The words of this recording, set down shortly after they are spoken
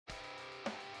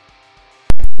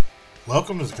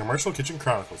Welcome to the Commercial Kitchen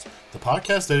Chronicles, the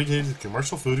podcast dedicated to the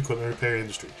commercial food equipment repair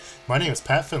industry. My name is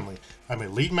Pat Finley. I'm a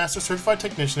lead master certified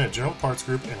technician at General Parts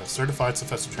Group and a certified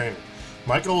Sufficient trainer.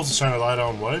 My goal is to shine a light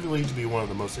on what I believe to be one of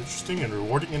the most interesting and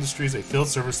rewarding industries a field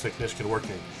service technician can work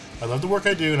in. I love the work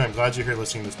I do, and I'm glad you're here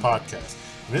listening to this podcast.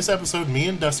 In this episode, me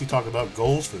and Dusty talk about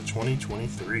goals for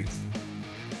 2023.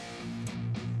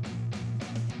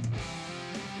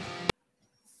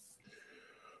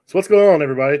 So what's going on,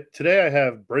 everybody? Today I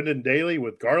have Brendan Daly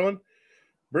with Garland.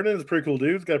 Brendan is a pretty cool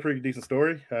dude. He's got a pretty decent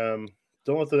story. Don't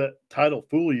let that title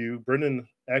fool you. Brendan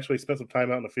actually spent some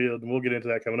time out in the field, and we'll get into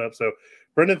that coming up. So,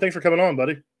 Brendan, thanks for coming on,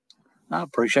 buddy. I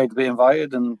appreciate to be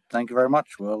invited, and thank you very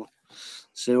much. We'll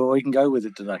see where we can go with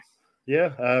it today.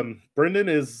 Yeah, Brendan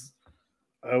is,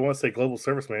 I want to say global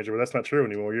service manager, but that's not true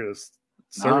anymore. You're the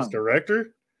service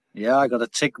director? Yeah, I got a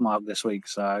tick mark this week.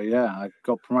 So, yeah, I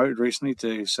got promoted recently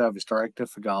to service director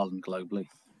for Garland globally.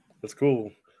 That's cool.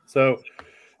 So,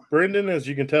 Brendan, as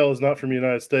you can tell, is not from the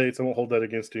United States. I won't hold that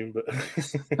against him. But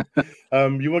you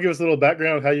want to give us a little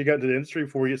background on how you got into the industry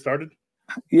before you get started?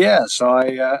 Yeah,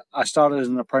 so I started as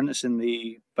an apprentice in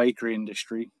the bakery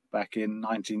industry back in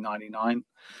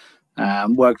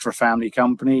 1999. Worked for a family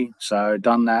company. So,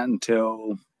 done that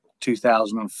until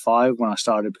 2005 when I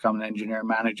started becoming an engineering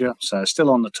manager. So,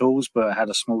 still on the tools, but I had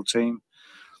a small team.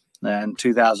 Then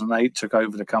 2008 took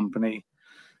over the company.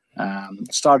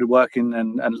 Started working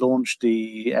and launched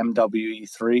the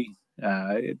MWE3.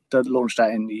 It launched that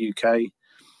in the UK,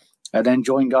 and then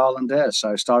joined Garland there.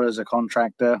 So started as a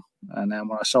contractor, and then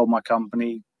when I sold my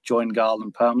company, joined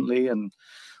Garland permanently and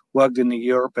worked in the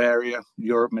Europe area,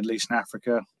 Europe, Middle East, and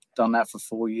Africa. Done that for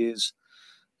 4 years,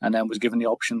 and then was given the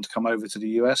option to come over to the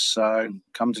US. So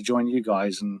come to join you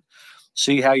guys and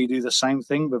see how you do the same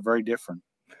thing but very different.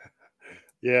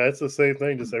 Yeah, it's the same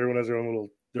thing. Just everyone has their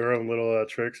own little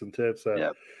tricks and tips.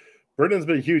 Yeah. Brendan's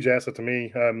been a huge asset to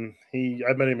me.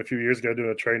 I met him a few years ago doing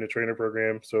a train-to-trainer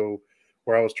program. So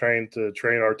where I was trained to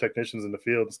train our technicians in the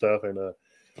field and stuff. And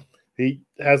he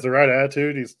has the right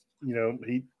attitude.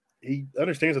 He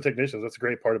understands the technicians. That's a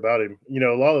great part about him.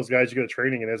 A lot of those guys, you go to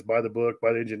training and it's by the book,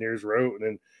 by the engineers wrote, and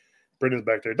then Brendan's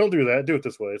back there. Don't do that. Do it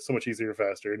this way. It's so much easier and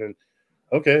faster. And then,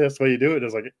 okay, that's the way you do it.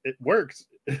 It's like, it works.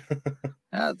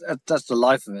 That's the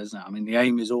life of it, isn't it? I mean, the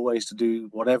aim is always to do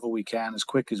whatever we can as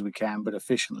quick as we can, but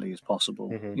efficiently as possible.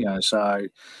 Mm-hmm. So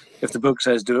if the book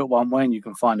says do it one way and you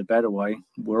can find a better way,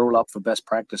 we're all up for best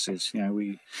practices.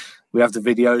 We have the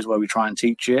videos where we try and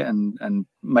teach it and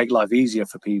make life easier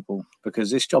for people, because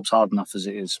this job's hard enough as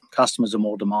it is. Customers are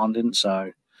more demanding.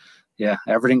 So, yeah,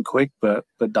 everything quick, but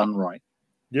done right.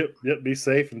 Yep. Be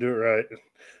safe and do it right.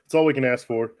 That's all we can ask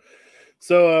for.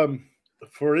 So,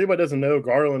 for anybody that doesn't know,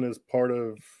 Garland is part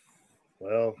of,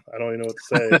 well, I don't even know what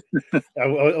to say. I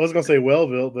was going to say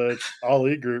Well-Built, but it's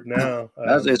Ali Group now.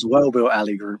 It's Well-Built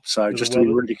Ali Group, so just to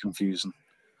be really confusing.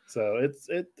 So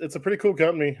it's a pretty cool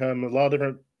company. A lot of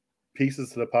different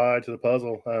pieces to the pie, to the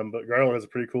puzzle. But Garland has a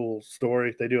pretty cool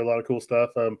story. They do a lot of cool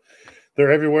stuff.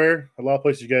 They're everywhere. A lot of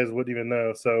places you guys wouldn't even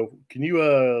know. So can you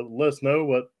let us know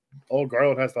what all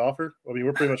Garland has to offer? I mean,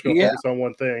 we're pretty much going to focus on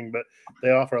one thing, but they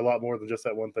offer a lot more than just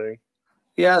that one thing.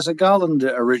 Yeah, so Garland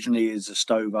originally is a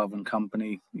stove oven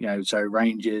company, so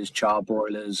ranges, char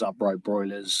broilers, upright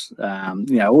broilers,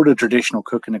 all the traditional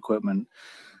cooking equipment.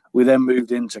 We then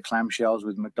moved into clamshells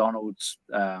with McDonald's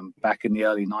back in the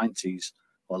early 90s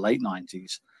or late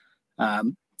 90s.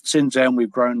 Since then, we've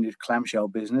grown the clamshell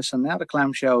business, and now the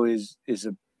clamshell is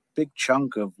a big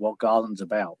chunk of what Garland's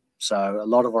about. So a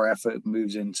lot of our effort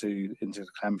moves into the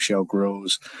clamshell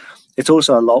grills. It's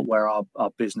also a lot where our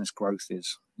business growth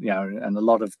is, and a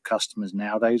lot of customers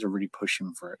nowadays are really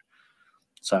pushing for it.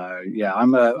 So yeah,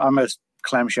 I'm a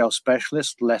clamshell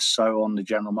specialist, less so on the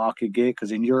general market gear,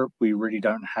 because in Europe we really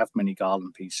don't have many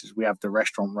Garland pieces. We have the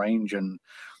restaurant range, and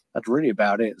that's really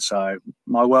about it. So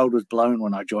my world was blown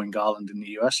when I joined Garland in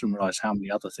the US and realized how many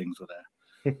other things were there.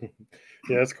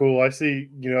 Yeah, that's cool. I see,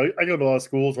 I go to a lot of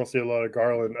schools. I see a lot of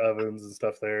Garland ovens and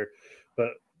stuff there,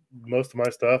 but most of my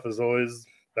stuff is always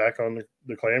back on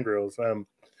the clam grills.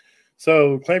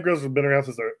 So clam grills have been around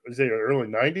since the early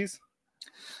 90s?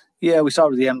 Yeah, we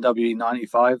started with the MWE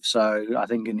 95. So I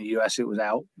think in the US it was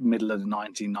out middle of the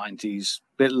 1990s, a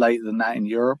bit later than that in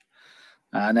Europe.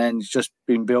 And then it's just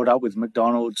been built up with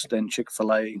McDonald's, then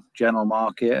Chick-fil-A, General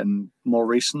Market, and more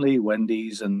recently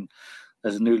Wendy's, and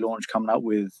there's a new launch coming up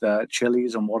with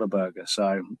Chili's and Whataburger.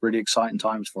 So really exciting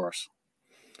times for us.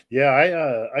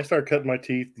 Yeah, I started cutting my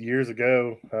teeth years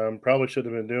ago. Probably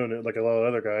shouldn't have been doing it like a lot of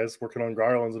other guys working on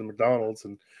Garland's and McDonald's,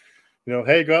 and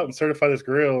hey, go out and certify this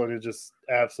grill, and it just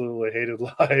absolutely hated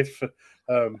life.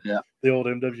 The old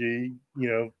MWE,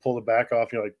 pull the back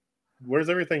off, you're like, where's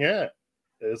everything at?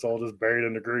 It's all just buried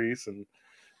in the grease, and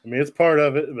I mean, it's part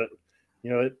of it, but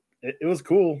it was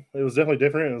cool. It was definitely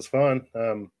different. It was fun.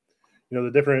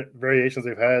 The different variations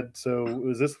they've had. So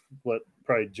was this what,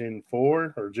 probably Gen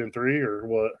 4 or Gen 3 or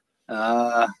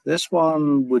what? This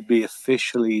one would be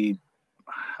officially,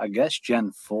 I guess,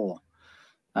 Gen 4.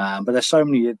 But there's so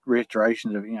many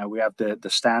reiterations of, we have the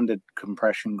standard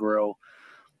compression grill.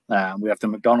 We have the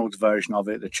McDonald's version of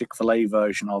it, the Chick-fil-A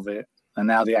version of it, and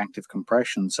now the active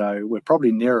compression. So we're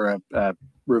probably near a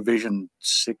revision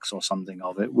 6 or something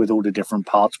of it with all the different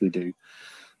parts we do.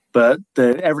 But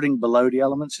everything below the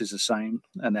elements is the same.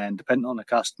 And then depending on the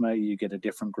customer, you get a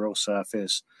different grill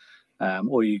surface,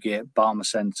 or you get Barmer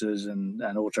sensors and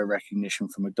auto recognition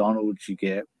for McDonald's. You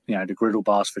get, the griddle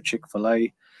bars for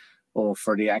Chick-fil-A, or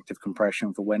for the active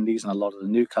compression for Wendy's. And a lot of the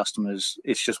new customers,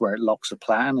 it's just where it locks a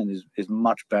plan and is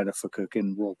much better for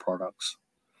cooking raw products.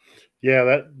 Yeah,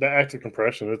 that active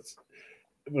compression, it's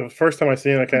the first time I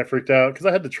seen it, I kind of freaked out because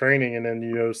I had the training, and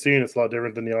then seeing it's a lot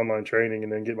different than the online training,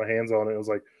 and then getting my hands on it, I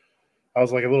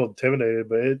was like a little intimidated,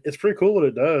 but it's pretty cool what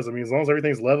it does. I mean, as long as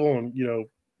everything's level and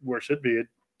where it should be,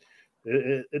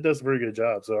 it does a pretty good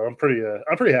job. So I'm pretty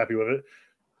happy with it.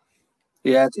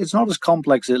 Yeah, it's not as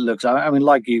complex as it looks. I mean,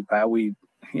 like you, Pat, when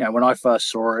I first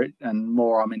saw it, and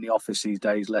more, I'm in the office these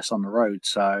days, less on the road.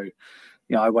 So,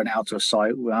 I went out to a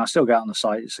site. Well, I still go out on the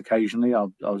sites occasionally. I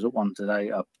was at one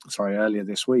earlier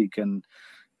this week, and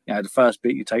the first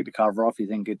bit you take the cover off, you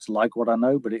think it's like what I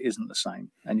know, but it isn't the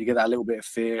same, and you get that little bit of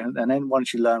fear. And then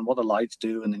once you learn what the lights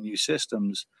do and the new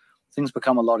systems, things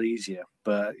become a lot easier.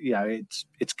 But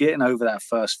it's getting over that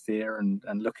first fear and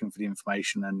looking for the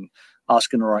information and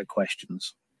asking the right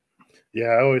questions. Yeah,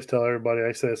 I always tell everybody,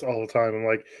 I say this all the time. I'm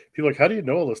like, people are like, how do you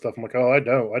know all this stuff? I'm like, oh, I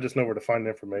don't. I just know where to find the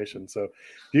information. So if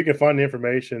you can find the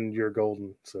information, you're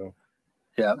golden. So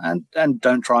yeah, and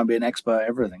don't try and be an expert at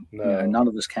everything. no. None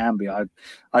of us can be.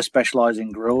 I specialize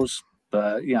in grills,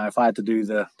 but if I had to do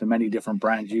the many different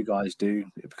brands you guys do,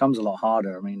 it becomes a lot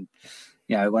harder. I mean,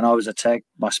 when I was a tech,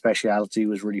 my speciality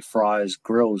was really fryers,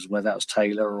 grills, whether that was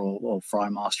Taylor or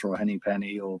Frymaster or Henny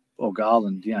Penny or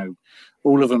Garland.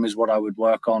 All of them is what I would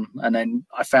work on. And then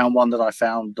I found one that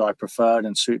I preferred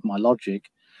and suited my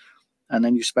logic. And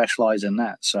then you specialize in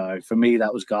that. So for me,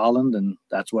 that was Garland, and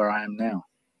that's where I am now.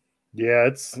 Yeah,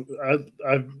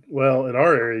 well, in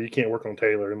our area, you can't work on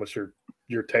Taylor unless you're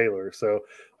Taylor. So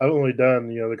I've only done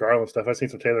the Garland stuff. I've seen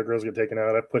some Taylor grills get taken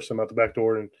out. I pushed them out the back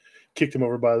door and kicked them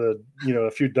over by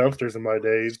a few dumpsters in my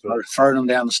days. But throwing them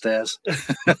down the stairs.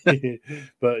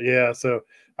 But yeah, so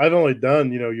I've only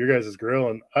done your guys' grill,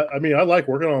 and I mean, I like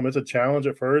working on them. It's a challenge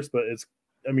at first, but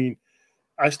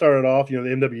I started off the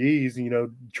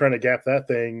MWEs, trying to gap that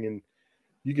thing, and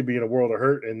you could be in a world of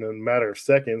hurt in a matter of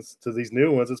seconds. To these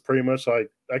new ones, it's pretty much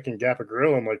like I can gap a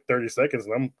grill in like 30 seconds,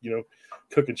 and I'm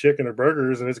cooking chicken or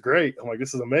burgers, and it's great. I'm like,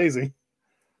 this is amazing.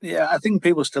 Yeah, I think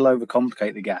people still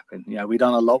overcomplicate the gapping. We've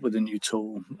done a lot with the new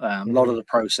tool, a lot of the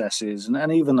processes,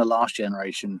 and even the last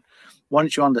generation.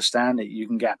 Once you understand it, you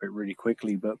can gap it really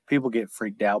quickly. But people get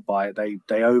freaked out by it.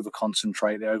 They over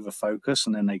concentrate, they over focus,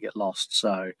 and then they get lost.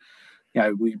 So,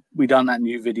 we done that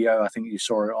new video. I think you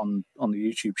saw it on the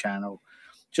YouTube channel,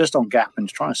 just on gapping,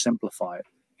 trying to simplify it.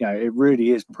 It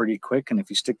really is pretty quick, and if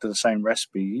you stick to the same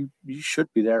recipe, you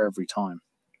should be there every time.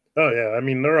 Oh yeah, I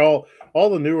mean they're all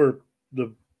the newer,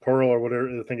 the Pearl or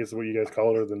whatever I think is what you guys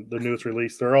call it, or the newest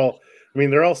release. They're all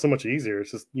so much easier.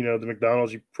 It's just the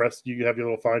McDonald's, you have your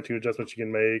little fine tune adjustments you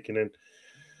can make, and then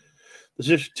it's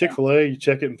just Chick-fil-A, you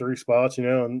check it in 3 spots, and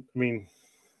I mean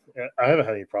I haven't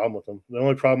had any problem with them. The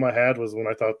only problem I had was when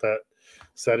I thought that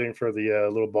setting for the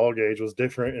little ball gauge was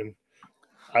different, and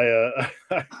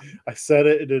I set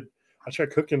it, and I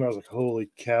tried cooking, and I was like, holy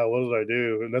cow, what did I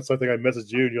do? And that's why I think I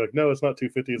messaged you, and you're like, no, it's not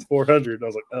 250, it's 400. And I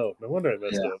was like, oh, no wonder I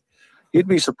messed up. You'd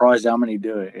be surprised how many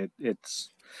do it.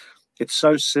 It's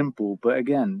so simple, but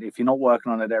again, if you're not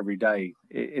working on it every day,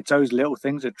 it's those little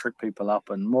things that trick people up.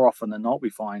 And more often than not, we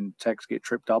find techs get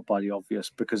tripped up by the obvious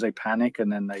because they panic and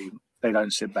then they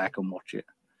don't sit back and watch it.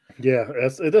 Yeah,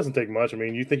 it doesn't take much. I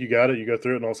mean, you think you got it, you go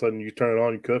through it, and all of a sudden you turn it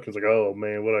on, you cook, and it's like, oh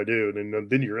man, what do I do? And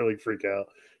then you really freak out.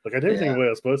 Like I did everything the way I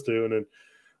was supposed to, and then,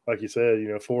 like you said,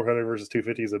 400 versus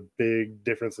 250 is a big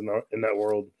difference in that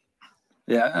world.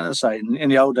 Yeah, and I say, in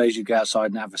the old days, you go outside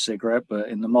and have a cigarette, but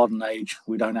in the modern age,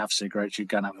 we don't have cigarettes. You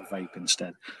can have a vape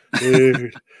instead.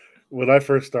 Dude, when I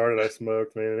first started, I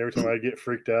smoked, man. And every time I get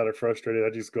freaked out or frustrated,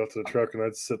 I'd just go up to the truck and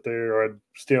I'd sit there, or I'd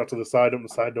stand up to the side, open the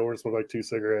side door, and smoke like 2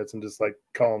 cigarettes and just like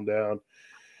calm down.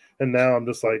 And now I'm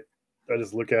just like, I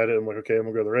just look at it. I'm like, okay, I'm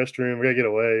gonna go to the restroom. We gotta get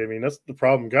away. I mean, that's the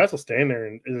problem. Guys will stand there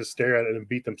and just stare at it and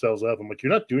beat themselves up. I'm like,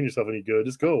 you're not doing yourself any good.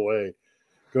 Just go away.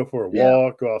 Go for a Yeah.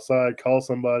 walk, go outside, call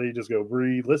somebody, just go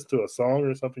breathe, listen to a song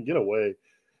or something, get away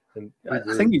and I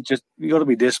think regroup. you got to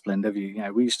be disciplined. Have you? You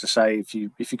know, we used to say if you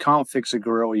can't fix a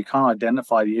grill, you can't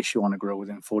identify the issue on a grill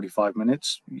within 45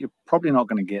 minutes, you're probably not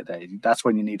going to get there. That's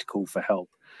when you need to call for help.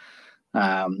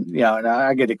 And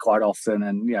I get it quite often.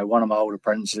 And one of my old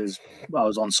apprentices, I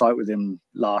was on site with him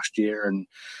last year, and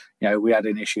we had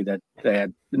an issue that they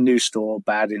had a new store,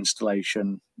 bad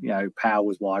installation. Power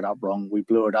was wired up wrong. We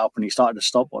blew it up, and he started a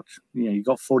stopwatch. You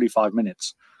got 45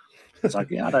 minutes. It's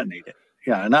like, I don't need it.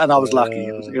 And I was lucky.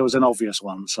 It was an obvious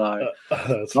one. So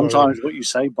sometimes funny. what you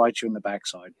say bites you in the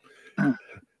backside.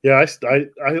 Yeah,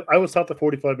 I was taught the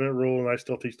 45-minute rule, and I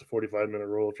still teach the 45-minute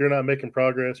rule. If you're not making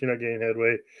progress, you're not gaining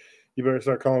headway, you better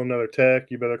start calling another tech.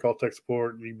 You better call tech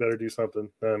support. You better do something.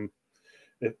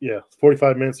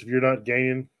 45 minutes. If you're not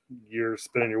gaining, you're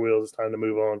spinning your wheels. It's time to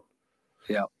move on.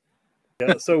 Yeah.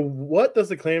 Yeah. So, what does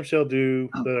the clamshell do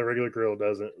that a regular grill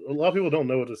doesn't? A lot of people don't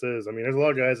know what this is. I mean, there's a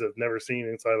lot of guys that have never seen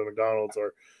inside of McDonald's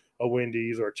or a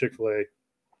Wendy's or a Chick-fil-A.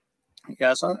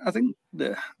 Yeah, so I think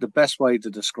the best way to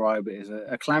describe it is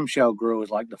a clamshell grill is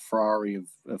like the Ferrari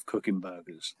of cooking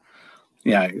burgers.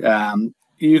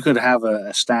 You could have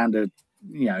a standard,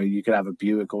 you could have a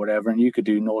Buick or whatever, and you could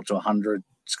do 0 to 100.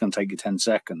 It's going to take you 10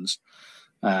 seconds.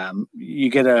 You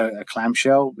get a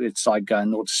clamshell, it's like going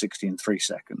 0 to 60 in 3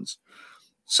 seconds.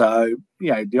 So,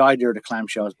 the idea of the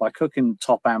clamshell is by cooking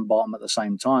top and bottom at the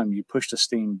same time, you push the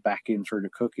steam back in through the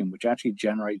cooking, which actually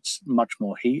generates much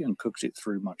more heat and cooks it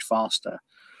through much faster.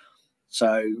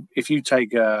 So if you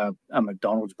take a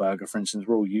McDonald's burger, for instance,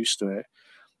 we're all used to it.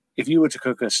 If you were to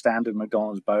cook a standard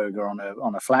McDonald's burger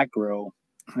on a flat grill,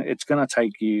 it's going to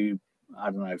take you,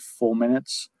 4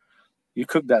 minutes. You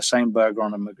cook that same burger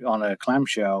on a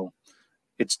clamshell,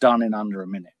 it's done in under a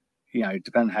minute.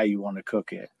 Depending how you want to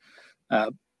cook it.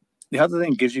 The other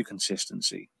thing gives you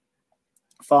consistency.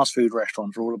 Fast food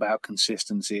restaurants are all about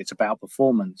consistency. It's about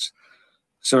performance.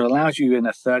 So it allows you in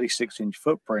a 36-inch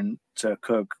footprint to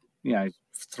cook,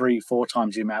 3-4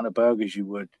 times the amount of burgers you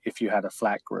would if you had a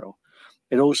flat grill.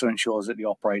 It also ensures that the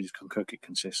operators can cook it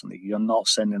consistently. You're not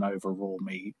sending over raw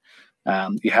meat.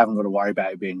 You haven't got to worry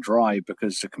about it being dry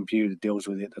because the computer deals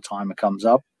with it at the time it comes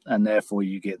up, and therefore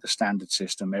you get the standard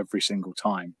system every single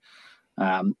time.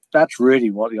 That's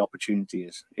really what the opportunity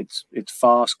is. It's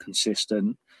fast,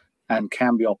 consistent, and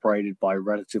can be operated by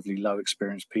relatively low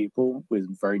experienced people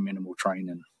with very minimal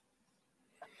training.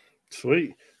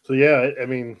 Sweet. So yeah, I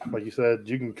mean, like you said,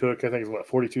 you can cook. I think it's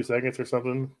 42 seconds or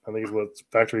something. I think it's what's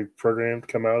factory programmed to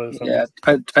come out as something. Yeah,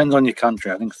 depends on your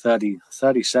country. I think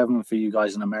 37 for you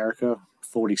guys in America,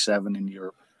 47 in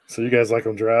Europe. So you guys like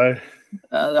them dry?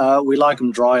 We like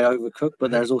them dry, overcooked, but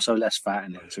there's also less fat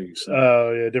in it too.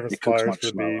 So yeah, different suppliers for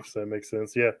slower. beef, so that makes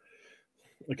sense. Yeah.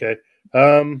 Okay.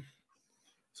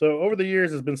 So over the years,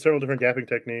 there's been several different gapping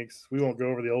techniques. We won't go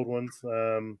over the old ones.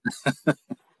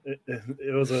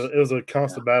 It was a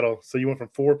constant battle. So you went from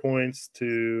 4 points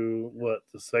to what?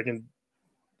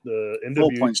 The NW 4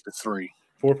 points to 3.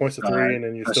 4 points to 3, and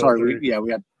then you're still at 3.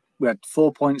 We had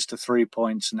 4 points to 3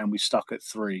 points, and then we stuck at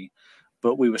 3.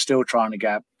 But we were still trying to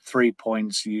gap 3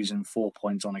 points using 4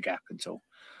 points on a gapping tool,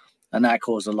 and that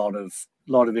caused a lot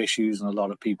of issues and a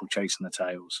lot of people chasing the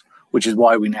tails. Which is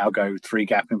why we now go 3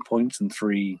 gapping points and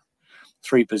three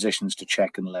positions to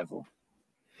check and level.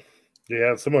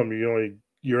 Yeah, some of them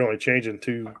you're only changing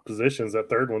 2 positions. That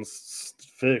third one's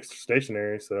fixed,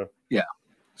 stationary. So yeah.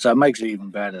 So it makes it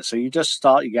even better. So you just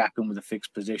start your gapping with a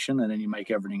fixed position, and then you make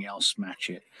everything else match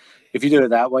it. If you do it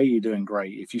that way, you're doing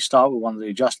great. If you start with one of the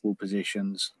adjustable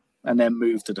positions and then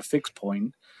move to the fixed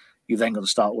point, you then got to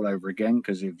start all over again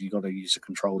because you've got to use a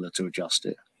controller to adjust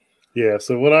it. Yeah.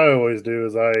 So what I always do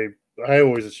is I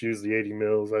always just use the 80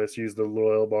 mils. I just use the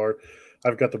little L bar.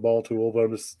 I've got the ball tool, but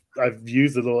I've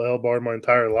used the little L bar my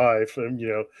entire life, and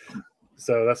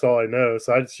so that's all I know.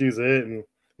 So I just use it, and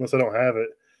unless I don't have it.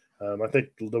 I think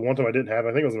the one time I didn't have it,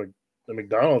 I think it was the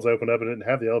McDonald's opened up and didn't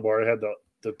have the L bar. It had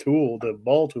the tool, the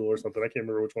ball tool or something. I can't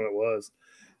remember which one it was.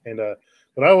 And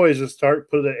but I always just put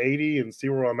it at 80 and see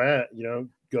where I'm at.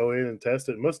 Go in and test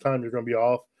it. Most of the time you're going to be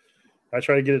off. I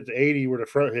try to get it to 80 where the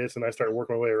front hits, and I start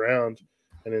working my way around,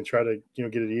 and then try to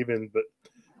get it even. But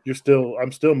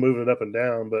I'm still moving it up and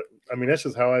down. But I mean that's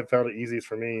just how I've found it easiest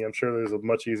for me. I'm sure there's a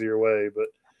much easier way, but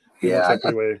yeah.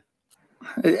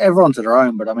 Everyone's their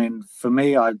own, but I mean, for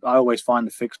me, I always find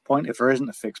a fixed point. If there isn't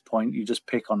a fixed point, you just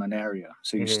pick on an area.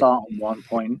 So you start on one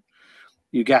point,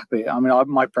 you gap it. I mean,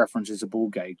 my preference is a ball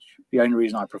gauge. The only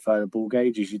reason I prefer the ball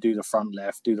gauge is you do the front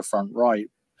left, do the front right,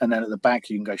 and then at the back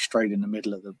you can go straight in the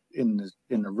middle of in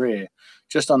the rear,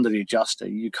 just under the adjuster.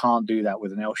 You can't do that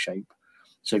with an L shape.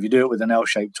 So if you do it with an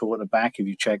L-shaped tool at the back, if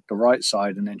you check the right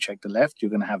side and then check the left,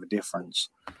 you're going to have a difference.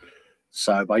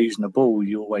 So by using a ball,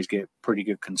 you always get pretty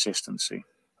good consistency.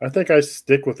 I think I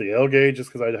stick with the L gauge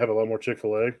just because I have a lot more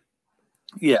Chick-fil-A.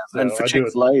 Yeah, So and for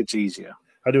Chick-fil-A, it's easier.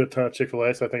 I do a ton of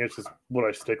Chick-fil-A, so I think it's just what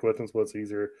I stick with and it's what's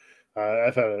easier.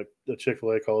 I've had a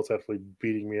Chick-fil-A call that's absolutely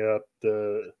beating me up.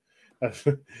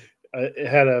 I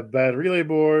had a bad relay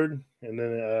board, and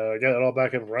then I got it all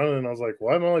back up and running, and I was like,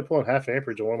 well, I'm only pulling half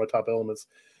amperage on one of my top elements.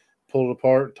 Pulled it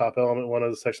apart, top element, one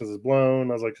of the sections is blown.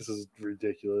 I was like, this is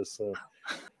ridiculous. So.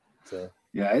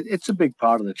 Yeah, it's a big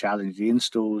part of the challenge, the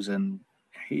installs, and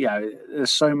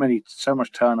there's so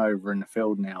much turnover in the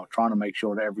field now. Trying to make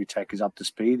sure that every tech is up to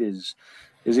speed is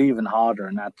even harder,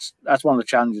 and that's one of the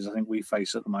challenges I think we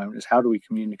face at the moment is how do we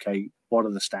communicate what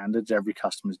are the standards? Every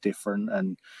customer is different,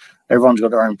 and everyone's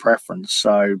got their own preference.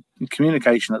 So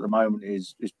communication at the moment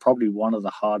is probably one of the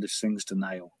hardest things to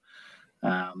nail.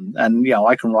 And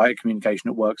I can write a communication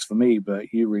that works for me,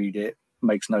 but you read it,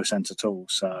 makes no sense at all.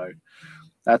 So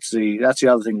that's the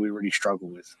other thing we really struggle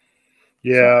with.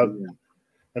 Yeah.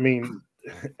 I mean,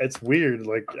 it's weird.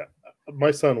 Like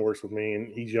my son works with me,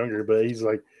 and he's younger, but he's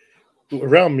like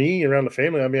around me, around the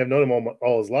family. I mean, I've known him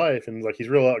all his life, and like he's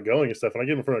real outgoing and stuff. And I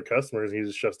get him in front of customers, and he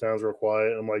just shuts down, real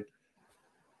quiet. I'm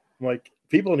like,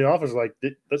 people in the office are like,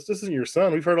 this isn't your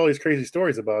son. We've heard all these crazy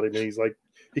stories about him, and he's like,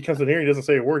 he comes in here, he doesn't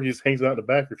say a word, he just hangs out in the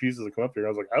back, refuses to come up here. I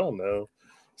was like, I don't know.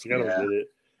 So I don't get it.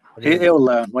 I mean, he'll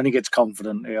learn when he gets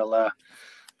confident. He'll,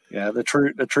 the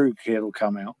true kid will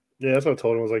come out. Yeah, that's what I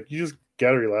told him. I was like, you just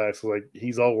gotta relax. Like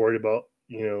he's all worried about,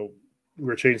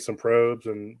 we're changing some probes,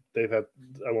 and they've had,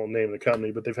 I won't name the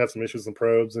company, but they've had some issues with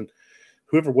probes, and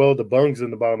whoever welded the bungs in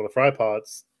the bottom of the fry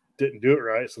pots didn't do it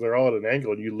right, so they're all at an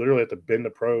angle, and you literally have to bend the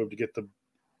probe to get the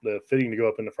fitting to go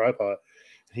up in the fry pot.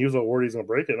 And he was all worried he's gonna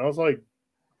break it, and I was like,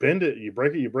 bend it, you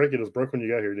break it, it was broke when you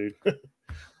got here, dude.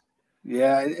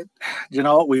 Yeah, you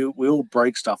know what? We all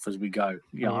break stuff as we go.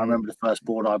 I remember the first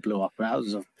board I blew up, and that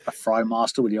was a Fry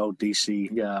Master with the old DC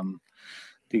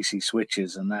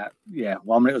switches, and that,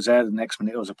 1 minute it was there, the next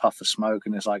minute it was a puff of smoke,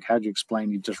 and it's like, how do you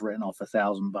explain you've just written off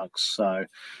 $1,000? So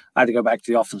I had to go back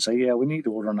to the office and say, yeah, we need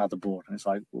to order another board. And it's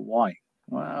like, well, why?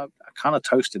 Well, I kind of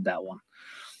toasted that one.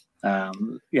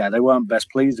 They weren't best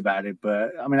pleased about it,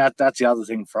 but I mean, that's the other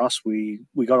thing for us. We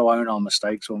got to own our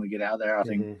mistakes when we get out there. I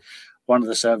think one of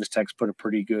the service techs put a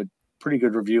pretty good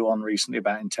review on recently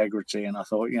about integrity, and I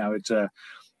thought,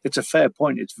 it's a fair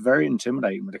point. It's very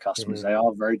intimidating with the customers. They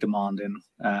are very demanding,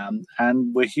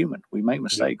 and we're human. We make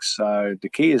mistakes. So the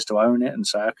key is to own it and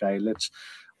say, okay,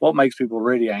 what makes people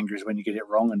really angry is when you get it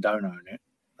wrong and don't own it.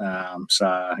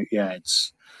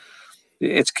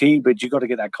 It's key, but you got to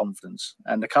get that confidence,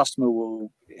 and the customer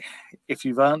will, if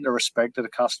you've earned the respect of the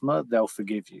customer, they'll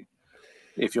forgive you.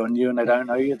 If you're new and they don't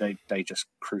know you, they just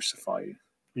crucify you.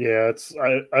 Yeah,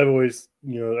 I've always,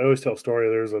 I always tell a story.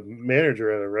 There's a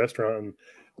manager at a restaurant, and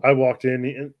I walked in,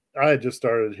 and I had just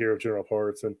started here with General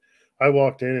Parts, and I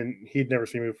walked in, and he'd never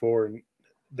seen me before, and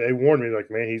they warned me, like,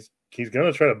 man, he's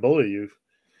gonna try to bully you.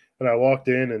 And I walked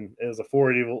in, and it was a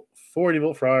 480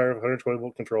 volt fryer, 120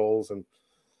 volt controls, and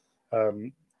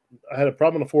I had a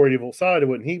problem on the 480 volt side. It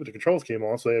wouldn't heat, but the controls came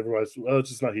on, so everybody's, well, it's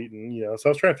just not heating, So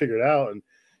I was trying to figure it out, and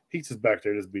he's just back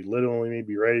there just belittling me,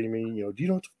 berating me, do you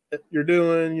know what you're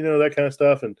doing, that kind of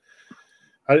stuff. And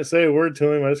I didn't say a word to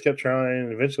him. I just kept trying,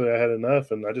 and eventually I had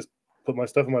enough, and I just put my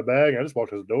stuff in my bag, and I just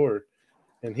walked to the door.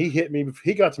 And he hit me.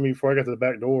 He got to me before I got to the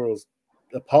back door. Was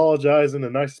apologizing, the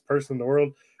nicest person in the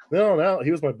world. Then on out,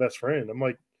 he was my best friend. I'm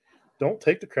like, don't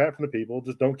take the crap from the people.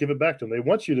 Just don't give it back to them. They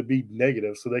want you to be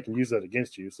negative so they can use that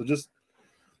against you. So just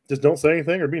don't say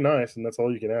anything or be nice, and that's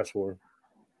all you can ask for.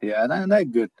 Yeah, they're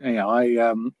good.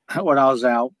 I when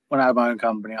I had my own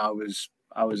company, I was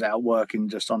out working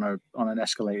just on an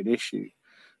escalated issue,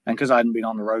 and because I hadn't been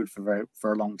on the road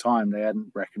for a long time, they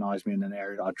hadn't recognised me in an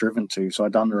area that I'd driven to. So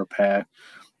I'd done the repair,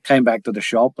 came back to the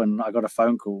shop, and I got a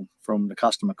phone call from the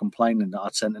customer complaining that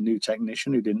I'd sent a new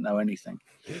technician who didn't know anything.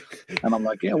 And I'm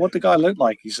like, yeah, what the guy look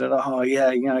like? He said, oh,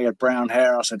 yeah, he had brown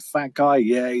hair. I said, fat guy?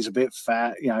 Yeah, he's a bit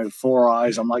fat, 4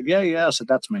 eyes. I'm like, yeah. I said,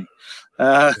 that's me.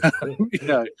 Best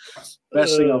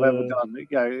thing I've ever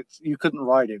done. You couldn't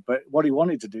write it. But what he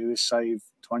wanted to do is save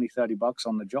 $20-$30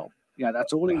 on the job.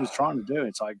 That's all he was trying to do.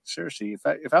 It's like, seriously,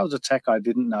 if I was a tech I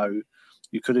didn't know,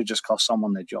 you could have just cost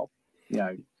someone their job.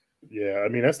 Yeah, I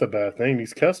mean, that's the bad thing.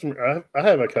 These customers, I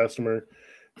have a customer,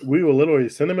 we will literally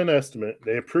send them an estimate.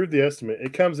 They approve the estimate.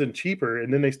 It comes in cheaper,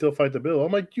 and then they still fight the bill.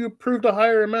 I'm like, you approved a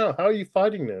higher amount. How are you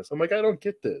fighting this? I'm like, I don't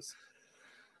get this.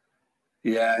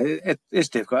 Yeah, it's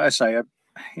difficult. I say,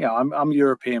 I'm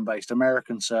European-based.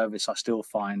 American service I still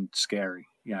find scary.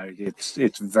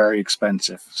 it's very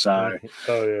expensive. So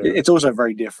Oh yeah. it's also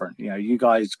very different. You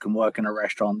guys can work in a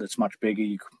restaurant that's much bigger.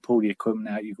 You can pull the equipment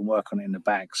out. You can work on it in the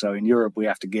back. So in Europe, we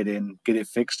have to get in, get it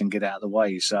fixed, and get out of the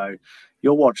way. So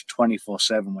you'll watch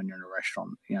 24/7 when you're in a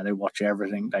restaurant. They watch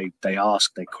everything. They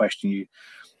ask, they question you.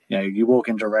 You walk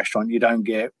into a restaurant, you don't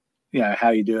get, how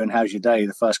you doing, how's your day?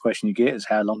 The first question you get is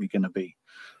how long you're going to be.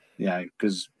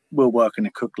 Because we'll work in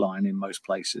a cook line in most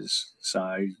places.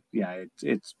 So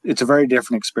it's a very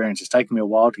different experience. It's taken me a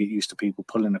while to get used to people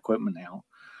pulling equipment out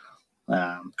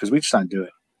because we just don't do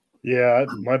it. Yeah,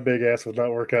 my big ass would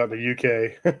not work out in the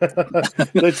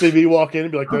UK. They'd see me walk in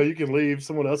and be like, "No, you can leave.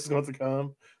 Someone else is going to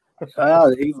come."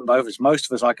 Even both of us, most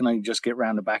of us, I can only just get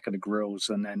around the back of the grills,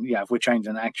 and then if we're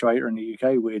changing an actuator in the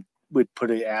UK, we'd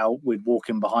put it out, we'd walk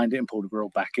in behind it and pull the grill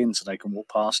back in so they can walk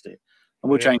past it, and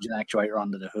we'll change an actuator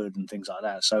under the hood and things like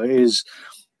that. So it is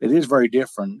very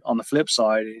different. On the flip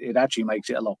side, it actually makes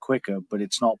it a lot quicker, but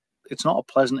it's not a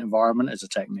pleasant environment as a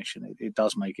technician. It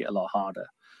does make it a lot harder.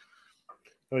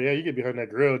 Oh yeah, you get behind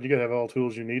that grill, and you gotta have all the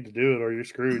tools you need to do it, or you're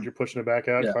screwed. You're pushing it back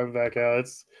out, climbing back out.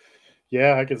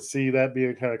 Yeah, I can see that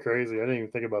being kind of crazy. I didn't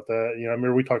even think about that. I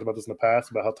remember we talked about this in the past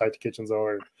about how tight the kitchens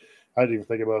are. I didn't even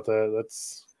think about that.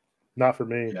 That's not for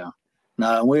me. Yeah.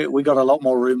 No, we got a lot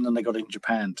more room than they got in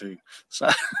Japan too. So,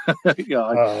 oh my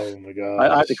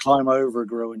I had to gosh. climb over a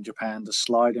grill in Japan to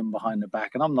slide in behind the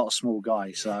back, and I'm not a small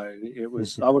guy, so it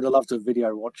was. I would have loved to have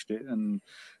video watched it and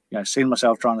seen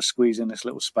myself trying to squeeze in this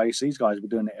little space. These guys were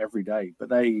doing it every day, but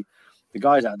the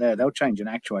guys out there, they'll change an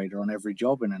actuator on every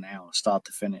job in an hour, start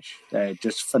to finish. They're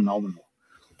just phenomenal.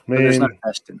 But there's no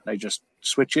testing. They just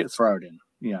switch it, throw it in.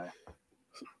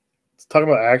 Talking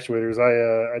about actuators,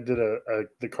 I did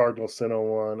the Cardinal Sin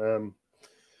on one.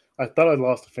 I thought I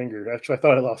lost a finger. Actually, I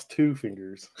thought I lost two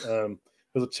fingers. It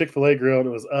was a Chick-fil-A grill, and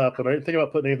it was up, and I didn't think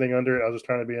about putting anything under it. I was just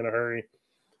trying to be in a hurry,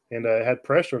 and I had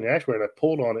pressure on the actuator, and I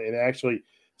pulled on it, and it actually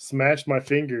smashed my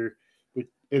finger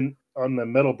on the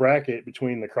metal bracket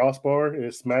between the crossbar, and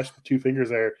it smashed the two fingers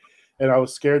there, and I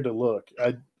was scared to look.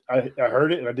 I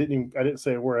heard it, and I didn't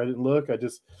say a word. I didn't look.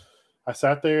 I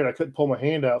sat there and I couldn't pull my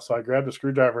hand out, so I grabbed a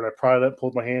screwdriver and I pried it up,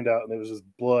 pulled my hand out, and it was just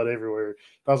blood everywhere.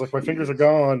 I was like, my fingers are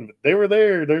gone. They were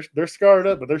there. They're scarred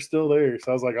up, but they're still there.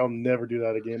 So I was like, I'll never do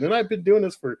that again. And I've been doing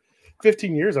this for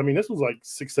 15 years. I mean, this was like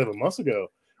 6-7 months ago.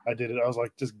 I did it. I was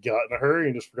like, just got in a hurry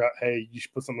and just forgot. Hey, you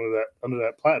should put something under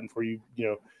that platen before you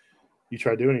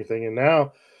try to do anything. And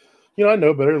now, I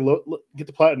know better. Get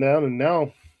the platen down, and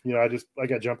now, I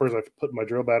got jumpers. I put my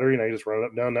drill battery and I just run it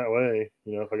up and down that way.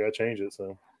 If I got to change it.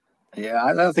 So. Yeah,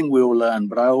 I think we all learn,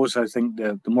 but I also think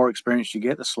the more experience you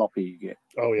get, the sloppier you get.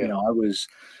 Oh yeah.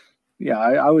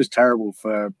 I was terrible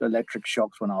for electric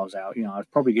shocks when I was out. I was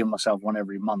probably giving myself one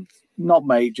every month, not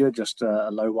major, just a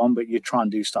low one. But you try and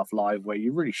do stuff live where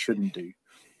you really shouldn't do.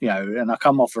 And I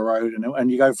come off the road and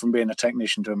you go from being a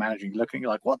technician to a manager, you're looking, you're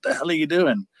like, what the hell are you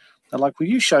doing? They're like, well,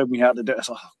 you showed me how to do it. It's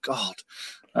like, oh God.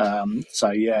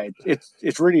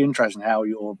 It's really interesting how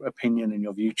your opinion and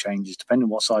your view changes depending on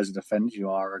what size of the fence you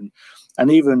are,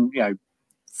 and even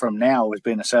from now as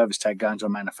being a service tech going to a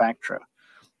manufacturer,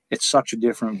 it's such a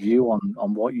different view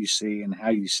on what you see and how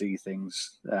you see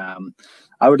things.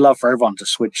 I would love for everyone to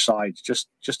switch sides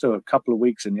just a couple of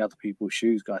weeks in the other people's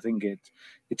shoes. I think it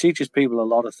teaches people a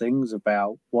lot of things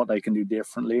about what they can do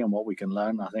differently and what we can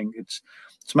learn. I think it's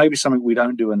maybe something we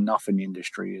don't do enough in the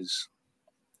industry is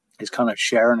kind of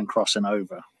sharing and crossing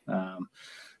over.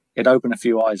 It opened a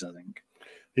few eyes, I think.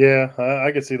 Yeah,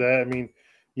 I could see that. I mean,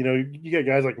 you get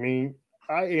guys like me.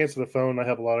 I answer the phone. I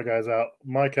help a lot of guys out.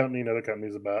 My company and other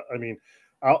companies about. I mean,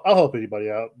 I'll help anybody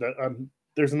out.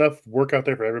 There's enough work out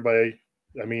there for everybody.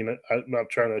 I mean, I'm not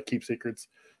trying to keep secrets.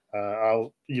 I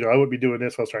wouldn't be doing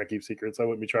this if I was trying to keep secrets. I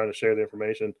wouldn't be trying to share the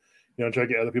information, and try to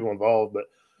get other people involved. But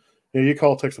you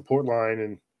call tech support line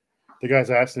and the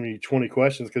guy's asking me 20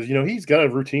 questions because he's got a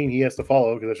routine he has to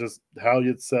follow because that's just how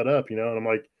it's set up, and I'm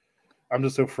like, I'm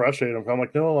just so frustrated. I'm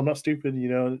like, no, I'm not stupid,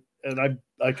 and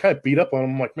I kind of beat up on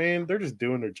them. I'm like, man, they're just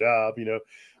doing their job,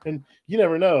 and you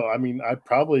never know. I mean, I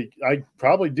probably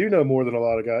do know more than a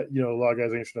lot of guys, a lot of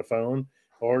guys answering the phone,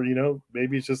 or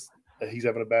maybe it's just he's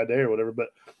having a bad day or whatever. But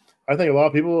I think a lot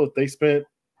of people, if they spent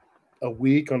a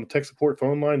week on the tech support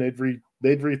phone line,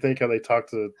 they'd rethink how they talk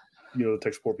to the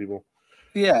tech support people.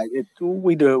 Yeah,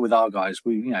 we do it with our guys.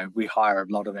 We hire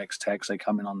a lot of ex-techs. They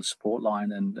come in on the support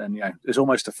line, and it's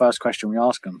almost the first question we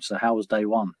ask them. So, how was day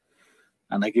one?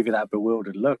 And they give you that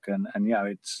bewildered look, and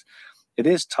it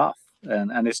is tough,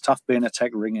 and it's tough being a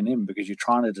tech ringing in because you're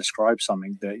trying to describe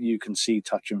something that you can see,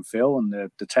 touch, and feel, and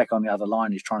the tech on the other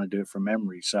line is trying to do it from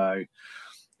memory. So,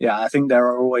 Yeah, I think there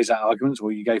are always arguments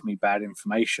where you gave me bad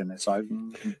information. It's like,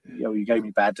 you gave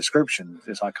me bad descriptions.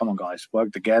 It's like, come on, guys,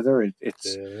 work together. It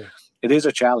is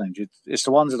a challenge. It's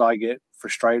the ones that I get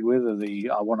frustrated with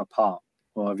are I want a part.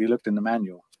 Well, have you looked in the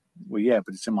manual? Well, yeah,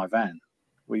 but it's in my van.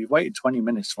 Well, you waited 20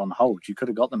 minutes on hold. You could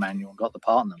have got the manual and got the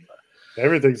part number.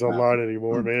 Everything's online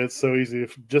anymore, man. It's so easy.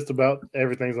 Just about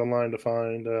everything's online to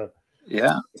find.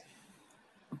 Yeah.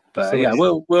 But yeah,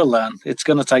 we'll learn. It's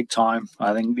going to take time.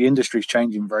 I think the industry's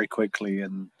changing very quickly,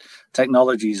 and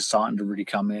technology is starting to really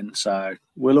come in. So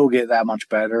we'll all get that much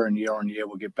better, and year on year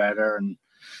we'll get better. And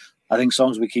I think as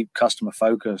long as we keep customer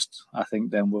focused, I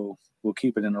think then we'll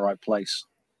keep it in the right place.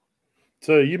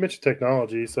 So you mentioned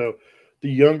technology. So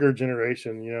the younger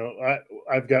generation,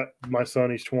 I've got my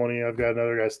son. He's 20. I've got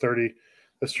another guy's 30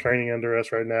 that's training under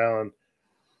us right now, and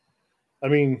I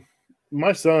mean,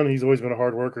 my son, he's always been a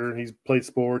hard worker. He's played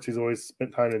sports. He's always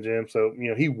spent time in the gym. So,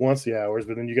 he wants the hours.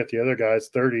 But then you got the other guys,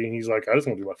 30, and he's like, I just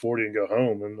want to do my 40 and go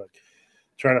home. And like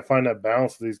trying to find that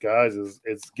balance with these guys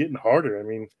it's getting harder.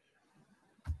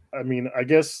 I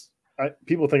guess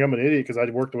people think I'm an idiot because I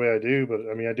work the way I do. But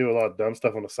I do a lot of dumb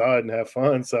stuff on the side and have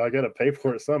fun. So I got to pay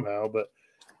for it somehow. But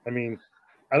I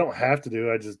don't have to do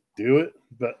it. I just do it.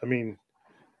 But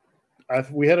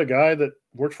we had a guy that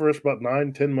worked for us for about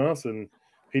 9-10 months, and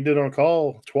he did on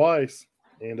call twice.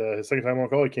 And his second time on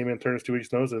call, he came in, turned his 2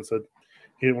 weeks notice, and said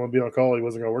he didn't want to be on call. He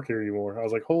wasn't going to work here anymore. I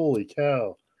was like, holy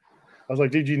cow! I was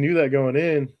like, dude, you knew that going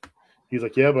in. He's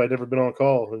like, yeah, but I'd never been on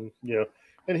call, and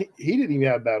and he didn't even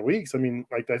have bad weeks. I think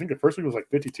the first week was like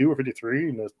 52 or 53,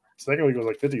 and the second week was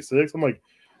like 56. I'm like,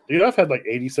 dude, I've had like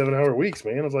 87-hour weeks,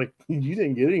 man. I was like, you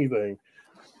didn't get anything.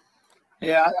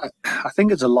 Yeah, I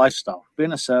think it's a lifestyle.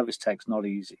 Being a service tech's not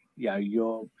easy.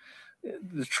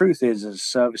 The truth is, as a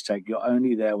service tech, you're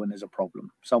only there when there's a problem.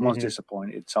 Someone's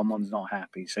disappointed, someone's not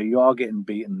happy. So you are getting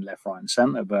beaten left, right, and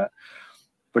center. But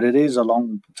it is a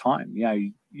long time.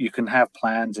 You can have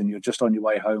plans, and you're just on your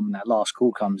way home, and that last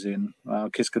call comes in.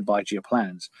 Kiss goodbye to your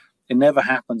plans. It never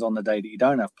happens on the day that you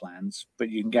don't have plans,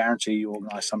 but you can guarantee you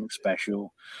organize something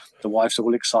special. The wife's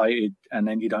all excited, and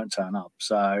then you don't turn up.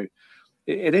 So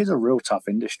it is a real tough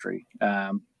industry,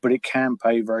 but it can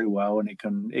pay very well, and it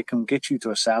can get you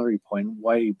to a salary point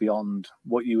way beyond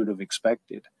what you would have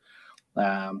expected.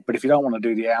 But if you don't want to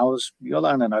do the hours, you'll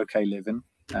earn an okay living.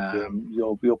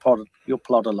 You'll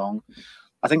plod along.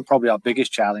 I think probably our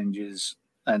biggest challenge is,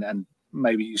 and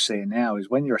maybe you see it now, is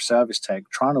when you're a service tech,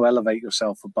 trying to elevate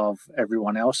yourself above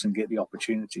everyone else and get the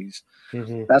opportunities.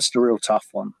 That's the real tough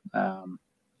one.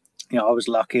 I was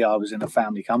lucky. I was in a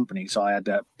family company, so I had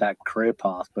that career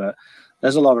path. But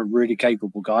there's a lot of really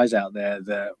capable guys out there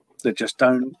that just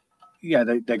don't. Yeah,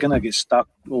 they're going to get stuck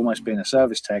almost being a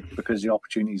service tech because the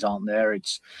opportunities aren't there.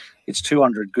 It's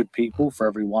 200 good people for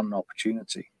every one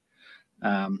opportunity.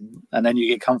 And then you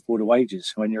get comfortable with the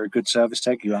wages. When you're a good service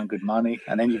tech, you earn good money,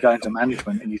 and then you go into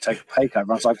management and you take a pay cut.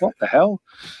 Everyone's like, "What the hell?"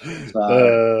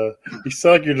 You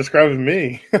sound like you're describing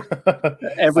me.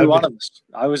 Every one of us.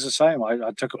 I was the same.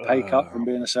 I took a pay cut from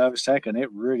being a service tech, and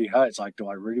it really hurts. Like, do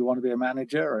I really want to be a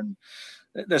manager? And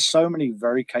there's so many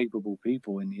very capable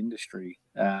people in the industry.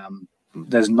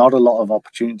 There's not a lot of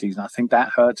opportunities, and I think that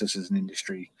hurts us as an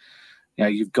industry.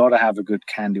 You've got to have a good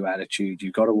can-do attitude.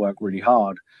 You've got to work really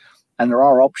hard. And there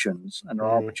are options and there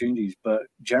are opportunities, but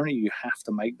generally you have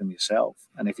to make them yourself.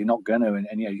 And if you're not going to,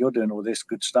 and you're doing all this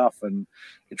good stuff, and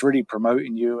it's really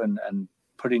promoting you and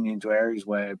putting you into areas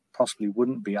where it possibly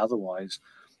wouldn't be otherwise,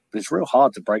 but it's real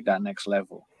hard to break that next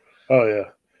level. Oh yeah,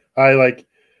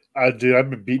 I've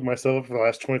been beating myself for the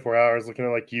last 24 hours looking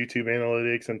at like YouTube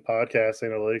analytics and podcast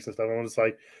analytics and stuff. I'm just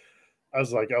like, I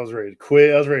was ready to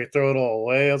quit. I was ready to throw it all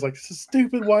away. I was like, this is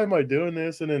stupid. Why am I doing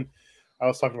this? And then I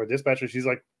was talking to my dispatcher. She's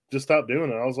like, just stop doing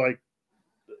it. I was like,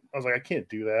 I can't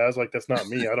do that. I was like, that's not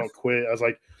me. I don't quit. I was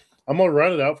like, I'm gonna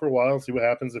run it out for a while and see what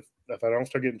happens. If I don't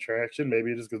start getting traction,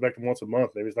 maybe it just goes back to once a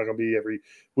month. Maybe it's not gonna be every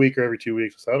week or every 2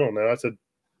 weeks. So I don't know. I said,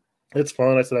 it's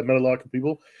fun. I said, I've met a lot of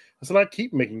people. I said, I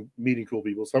keep meeting cool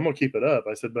people, so I'm gonna keep it up.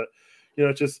 I said, but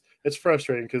it's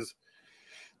frustrating because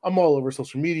I'm all over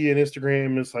social media and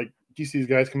Instagram. It's like you see these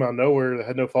guys come out of nowhere that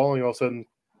had no following. All of a sudden,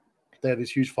 they have these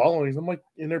huge followings. I'm like,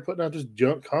 and they're putting out just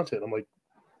junk content. I'm like,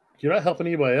 you're not helping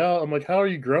anybody out. I'm like, how are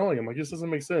you growing? I'm like, this doesn't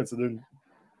make sense. And then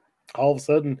all of a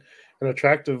sudden, an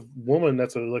attractive woman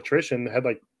that's an electrician had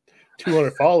like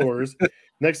 200 followers.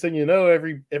 Next thing you know,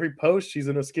 every post, she's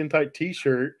in a skin tight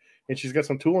T-shirt and she's got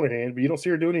some tool in her hand, but you don't see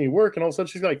her doing any work. And all of a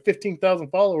sudden, she's got like 15,000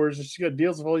 followers and she's got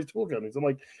deals with all these tool companies. I'm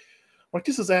like,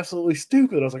 this is absolutely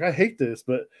stupid. I was like, I hate this,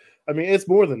 but it's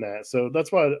more than that. So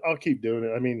that's why I'll keep doing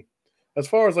it. As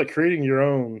far as like creating your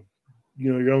own,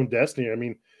 your own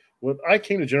destiny. When I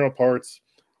came to General Parts,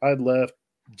 I had left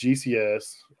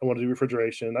GCS. I wanted to do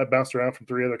refrigeration. I bounced around from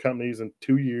 3 other companies in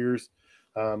 2 years.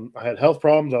 I had health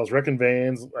problems. I was wrecking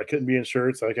vans. I couldn't be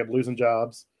insured, so I kept losing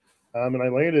jobs. And I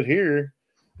landed here,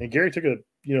 and Gary took a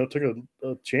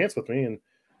chance with me, and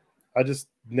I just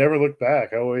never looked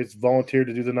back. I always volunteered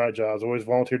to do the night jobs. I always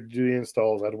volunteered to do the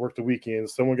installs. I'd work the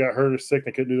weekends. Someone got hurt or sick,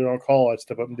 they couldn't do their own call. I'd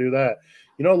step up and do that.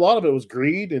 A lot of it was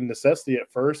greed and necessity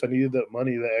at first. I needed that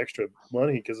money, that extra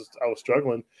money, because I was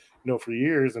struggling, for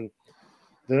years. And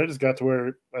then I just got to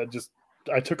where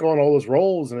I took on all those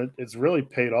roles, and it's really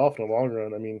paid off in the long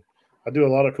run. I mean, I do a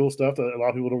lot of cool stuff that a lot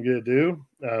of people don't get to do,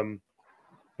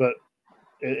 but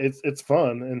it's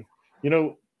fun. And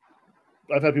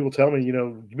I've had people tell me,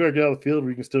 you better get out of the field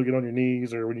where you can still get on your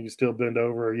knees, or when you can still bend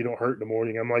over, or you don't hurt in the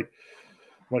morning. I'm like,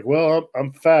 well,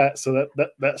 I'm fat, so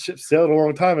that ship sailed a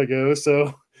long time ago.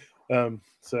 So, I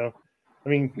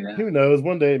mean, who knows?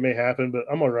 One day it may happen, but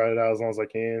I'm gonna ride it out as long as I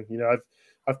can.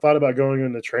 I've thought about going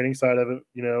in the training side of it,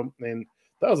 and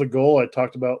that was a goal I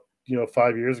talked about,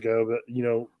 5 years ago. But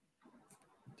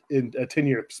in a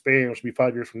 10-year span, which would be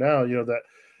 5 years from now, that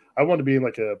I want to be in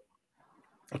like a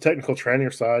technical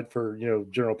trainer side for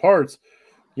general parts,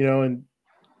 and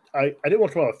I didn't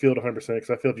want to come out of the field 100% because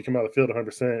I feel if you come out of the field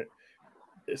 100%,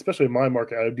 especially in my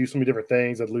market, I would do so many different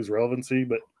things, I'd lose relevancy.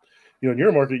 But in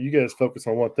your market, you guys focus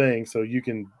on one thing, so you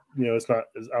can, it's not.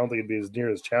 I don't think it'd be as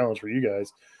near as a challenge for you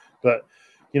guys. But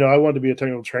I wanted to be a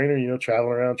technical trainer,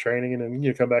 traveling around training, and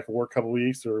then come back and work a couple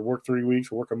weeks, or work 3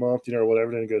 weeks, or work a month, or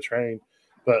whatever, then go train.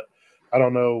 But I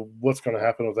don't know what's going to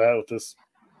happen with that. With this,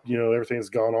 everything's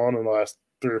gone on in the last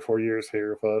 3 or 4 years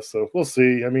here with us, so we'll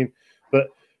see. I mean, but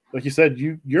like you said,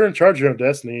 you're in charge of your own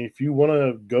destiny. If you want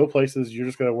to go places, you're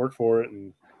just going to work for it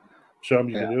and show them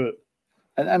you can do it.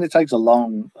 And it takes a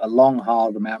long,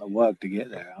 hard amount of work to get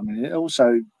there. I mean,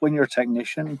 also, when you're a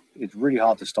technician, it's really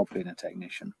hard to stop being a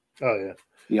technician. Oh, yeah.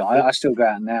 Yeah, I still go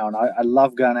out now, and I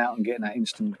love going out and getting that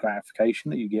instant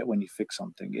gratification that you get when you fix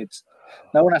something.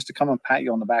 No one has to come and pat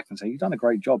you on the back and say, you've done a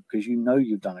great job, because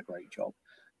you've done a great job.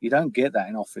 You don't get that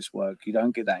in office work. You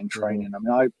don't get that in training. Mm-hmm.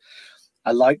 I mean,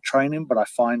 I like training, but I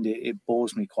find it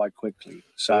bores me quite quickly.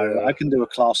 So I can do a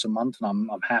class a month, and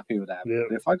I'm happy with that. Yeah.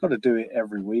 But if I got to do it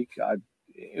every week,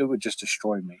 it would just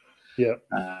destroy me. Yeah.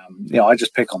 I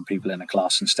just pick on people in a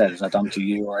class instead, as I've done to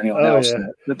you or anyone else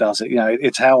that does it.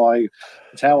 It's how I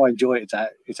enjoy it.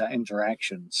 It's that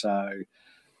interaction. So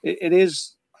it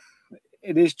is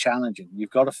challenging.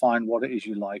 You've got to find what it is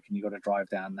you like, and you've got to drive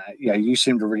down that. You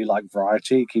seem to really like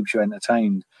variety. It keeps you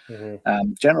entertained.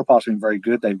 Mm-hmm. General Parts have been very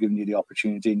good. They've given you the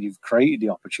opportunity, and you've created the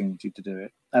opportunity to do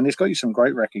it. And it's got you some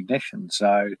great recognition.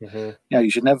 So, you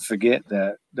should never forget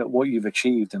that what you've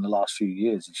achieved in the last few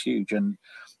years is huge. And,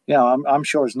 I'm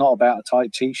sure it's not about a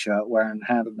tight T-shirt wearing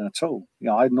handling a tool.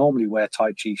 I normally wear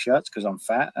tight T-shirts because I'm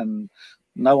fat, and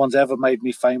no one's ever made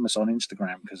me famous on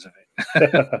Instagram because of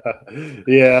it.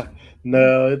 Yeah,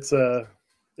 no,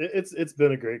 it's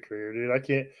been a great career, dude. I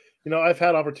can't, I've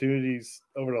had opportunities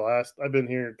over the last. I've been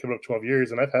here coming up 12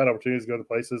 years, and I've had opportunities to go to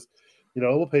places.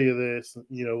 We'll pay you this.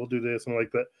 We'll do this, and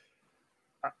like that.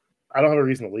 I don't have a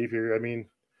reason to leave here. I mean,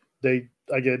 I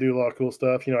get to do a lot of cool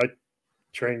stuff. I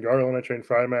train Garland. I train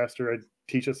Frymaster. I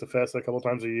teach at Fest a couple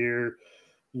times a year.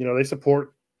 They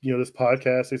support this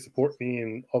podcast. They support me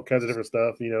and all kinds of different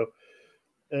stuff.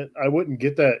 And I wouldn't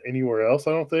get that anywhere else,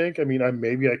 I don't think. I mean,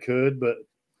 maybe I could, but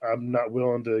I'm not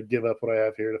willing to give up what I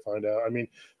have here to find out. I mean,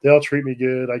 they all treat me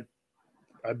good.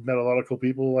 I've met a lot of cool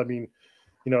people. I mean,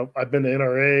 I've been to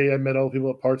NRA. I met all the people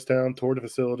at Partstown, toured the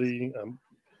facility.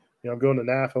 I'm going to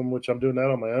NAFM, which I'm doing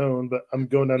that on my own, but I'm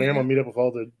going down there. I'm going to meet up with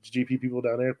all the GP people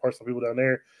down there, Partstown people down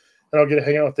there, and I'll get to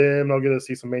hang out with them, and I'll get to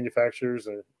see some manufacturers.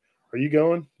 And are you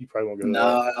going? You probably won't go.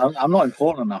 No, I'm not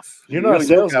important enough. You're not a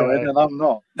sales guy. And I'm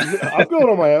not. I'm going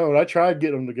on my own. I tried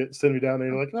getting them to send me down there.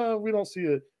 They're like, no, we don't see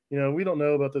it. We don't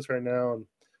know about this right now. And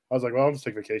I was like, well, I'll just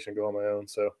take vacation and go on my own.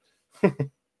 So.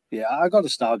 Yeah, I got to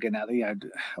start getting out there.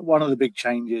 One of the big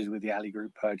changes with the Ali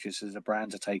Group purchase is the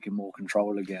brands are taking more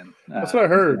control again. That's what I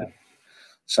heard.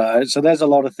 So there's a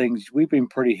lot of things. We've been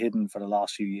pretty hidden for the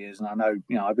last few years, and I know,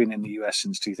 I've been in the US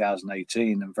since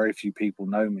 2018, and very few people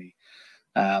know me.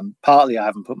 Partly I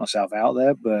haven't put myself out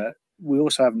there, but we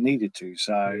also haven't needed to.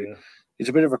 So it's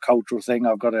a bit of a cultural thing.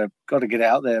 I've got to get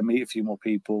out there, meet a few more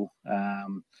people.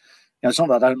 It's not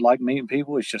that I don't like meeting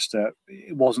people. It's just that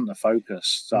it wasn't the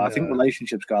focus. So I think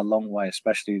relationships go a long way,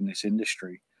 especially in this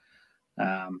industry.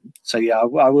 I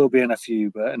will be in a few,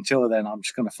 but until then, I'm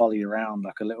just going to follow you around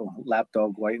like a little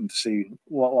lapdog, waiting to see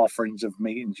what offerings of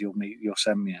meetings you'll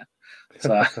send me at.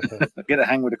 So I get to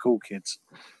hang with the cool kids.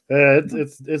 Yeah,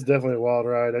 it's definitely a wild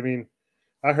ride. I mean,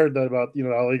 I heard that about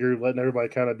Ali Group letting everybody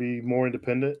kind of be more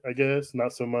independent, I guess,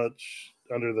 not so much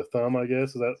under the thumb, I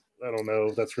guess. Is that, I don't know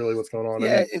if that's really what's going on. I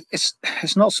Yeah, mean,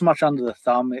 it's not so much under the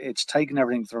thumb. It's taking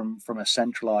everything from a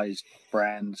centralized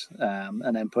brand,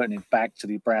 and then putting it back to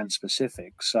the brand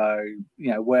specific. So,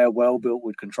 where Well Built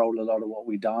would control a lot of what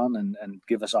we've done and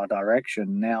give us our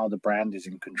direction, now the brand is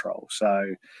in control.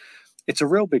 So it's a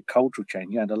real big cultural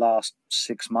change. The last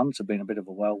 6 months have been a bit of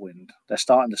a whirlwind. They're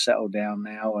starting to settle down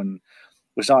now, and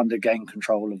we're starting to gain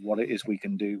control of what it is we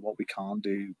can do, what we can't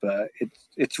do. But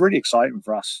it's really exciting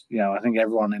for us. I think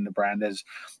everyone in the brand,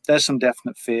 there's some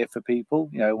definite fear for people.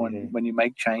 When you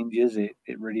make changes, it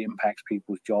really impacts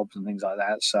people's jobs and things like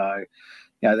that. So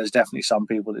there's definitely some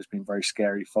people that's been very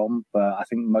scary from, but I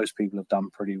think most people have done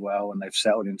pretty well and they've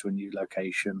settled into a new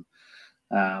location.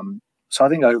 So I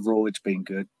think overall it's been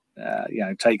good.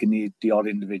 Taking the odd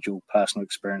individual personal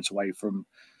experience away from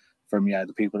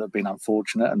the people that have been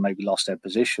unfortunate and maybe lost their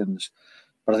positions.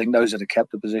 But I think those that have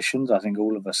kept the positions, I think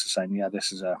all of us are saying,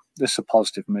 this is a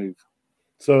positive move.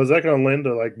 So is that going to lend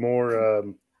to like more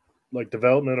like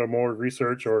development or more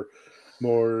research or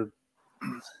more?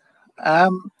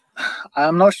 I'm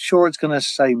not sure it's going to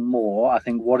say more. I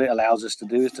think what it allows us to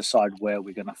do is decide where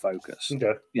we're going to focus.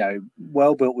 Okay.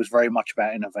 Well Built was very much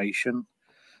about innovation.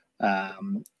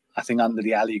 I think under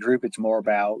the Alley Group, it's more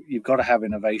about you've got to have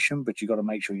innovation, but you've got to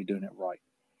make sure you're doing it right.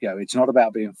 It's not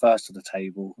about being first at the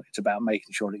table. It's about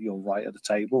making sure that you're right at the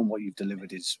table and what you've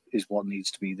delivered is what needs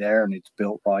to be there and it's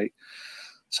built right.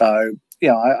 So,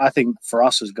 I think for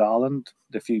us as Garland,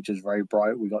 the future is very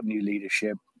bright. We've got new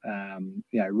leadership,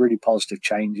 really positive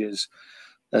changes.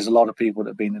 There's a lot of people that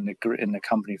have been in the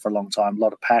company for a long time, a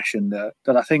lot of passion that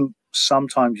I think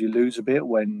sometimes you lose a bit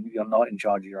when you're not in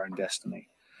charge of your own destiny.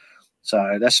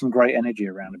 So there's some great energy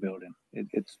around the building.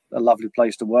 It's a lovely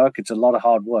place to work. It's a lot of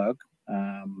hard work.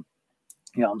 I'm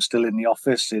still in the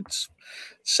office. It's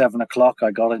 7:00. I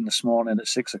got in this morning at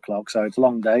 6:00. So it's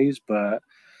long days, but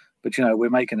we're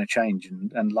making a change.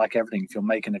 And like everything, if you're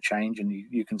making a change and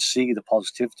you can see the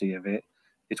positivity of it,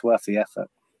 it's worth the effort.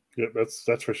 Yeah,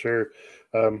 that's for sure.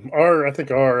 I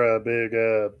think our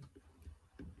big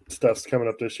stuff's coming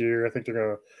up this year. I think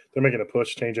they're making a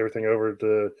push, change everything over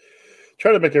to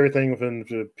try to make everything within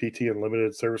the PT and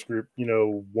limited service group,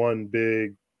 one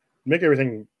big, make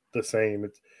everything the same.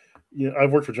 It's,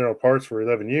 I've worked for General Parts for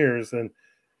 11 years and,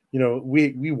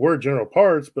 we were General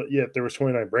Parts, but yet there was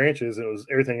 29 branches and it was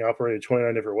everything operated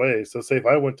 29 different ways. So say if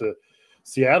I went to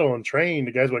Seattle and trained,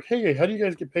 the guys were like, hey, how do you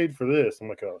guys get paid for this? I'm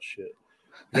like, oh shit.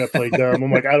 I got to play dumb.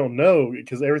 I'm like, I don't know,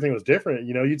 because everything was different.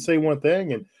 You'd say one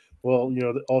thing and, well,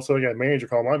 also I got a manager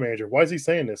call my manager. Why is he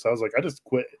saying this? I was like, I just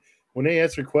quit. When they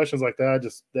answer questions like that,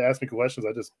 they ask me questions.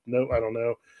 I just, no, I don't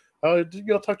know. Oh, you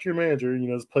go talk to your manager,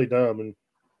 just play dumb.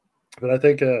 But I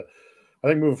think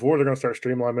moving forward, they're going to start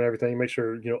streamlining everything, make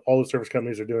sure, all the service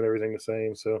companies are doing everything the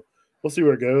same. So we'll see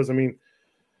where it goes. I mean,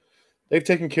 they've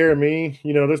taken care of me.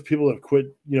 There's people that have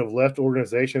quit, left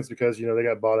organizations because, they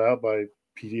got bought out by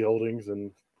PD Holdings.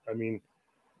 And I mean,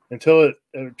 until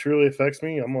it truly affects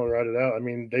me, I'm going to ride it out. I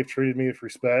mean, they've treated me with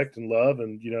respect and love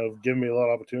and, given me a lot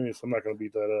of opportunities. So I'm not going to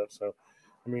beat that up. So,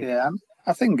 I mean, yeah,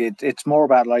 I think it's more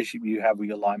about the relationship you have with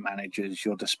your line managers,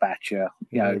 your dispatcher.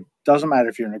 Doesn't matter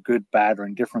if you're in a good, bad, or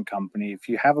indifferent company. If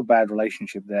you have a bad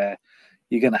relationship there,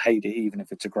 you're going to hate it, even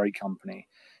if it's a great company.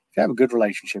 If you have a good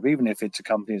relationship, even if it's a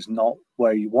company that's not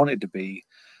where you want it to be,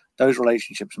 those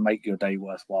relationships make your day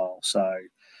worthwhile. So,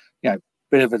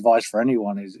 bit of advice for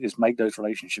anyone is make those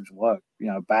relationships work.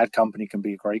 A bad company can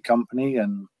be a great company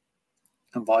and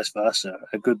vice versa.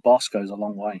 A good boss goes a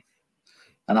long way.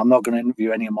 And I'm not going to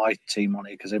interview any of my team on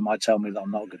it because they might tell me that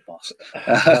I'm not a good boss.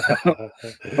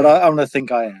 But I'm going to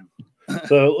think I am.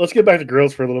 So let's get back to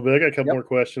grills for a little bit. I got a couple more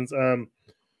questions.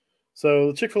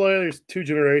 So Chick-fil-A, there's 2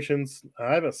 generations.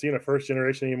 I haven't seen a first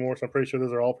generation anymore, so I'm pretty sure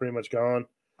those are all pretty much gone.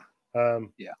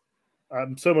 Yeah.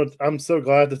 I'm so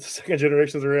glad that the second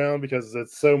generation's around because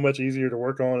it's so much easier to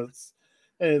work on.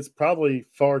 It's probably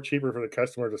far cheaper for the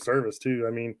customer to service too.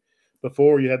 I mean,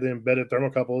 before you had the embedded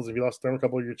thermocouples. If you lost a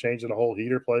thermocouple, you're changing the whole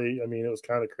heater plate. I mean, it was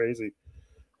kind of crazy.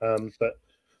 But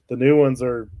the new ones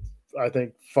are, I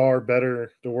think, far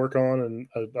better to work on, and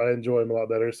I enjoy them a lot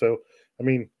better. So, I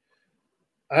mean,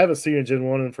 I haven't seen a Gen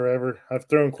 1 in forever. I've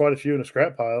thrown quite a few in a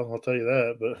scrap pile, I'll tell you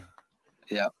that. But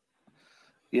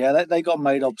yeah, they got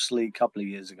made obsolete a couple of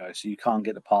years ago, so you can't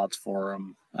get the parts for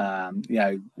them.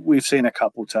 We've seen a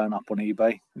couple turn up on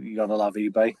eBay. You got to love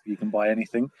eBay. You can buy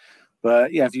anything.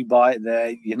 But if you buy it there,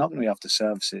 you're not going to be able to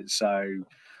service it. So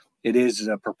it is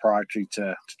a proprietary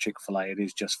to Chick-fil-A. It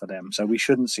is just for them. So we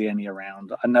shouldn't see any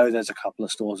around. I know there's a couple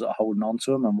of stores that are holding on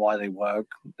to them, and why they work,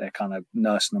 they're kind of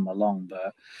nursing them along.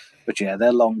 But yeah,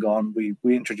 they're long gone.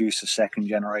 We introduced a second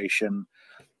generation.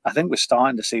 I think we're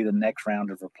starting to see the next round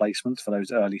of replacements for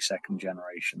those early second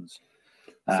generations,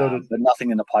 but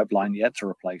nothing in the pipeline yet to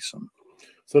replace them.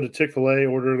 So did Chick-fil-A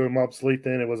order them obsolete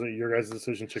then? It wasn't your guys'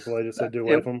 decision. Chick-fil-A just said do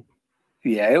away with them?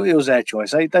 Yeah, it was their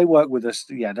choice. They work with us.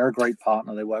 Yeah, they're a great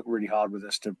partner. They work really hard with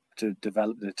us to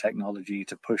develop the technology,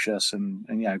 to push us and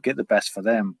get the best for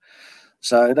them.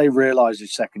 So they realized the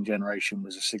second generation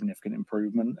was a significant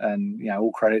improvement, and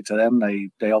all credit to them. They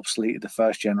obsoleted the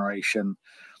first generation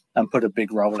and put a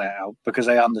big rollout out because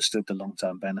they understood the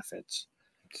long-term benefits.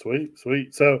 Sweet.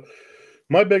 So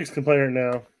my biggest complaint right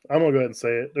now, I'm going to go ahead and say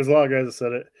it. There's a lot of guys that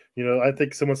said it. I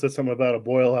think someone said something about a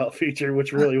boil out feature,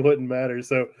 which really wouldn't matter.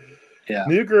 So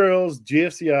new grills,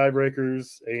 GFCI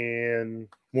breakers, and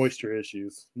moisture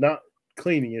issues. Not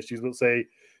cleaning issues, but say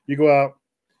you go out,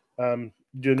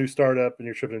 do a new startup and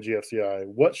you're tripping a GFCI.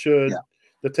 What should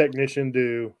the technician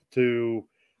do to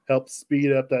help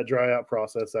speed up that dry out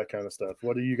process, that kind of stuff?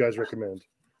 What do you guys recommend?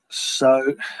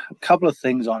 So a couple of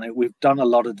things on it. We've done a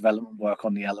lot of development work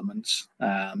on the elements.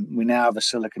 We now have a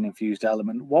silicon infused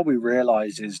element. What we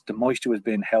realized is the moisture was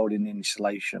being held in the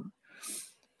insulation.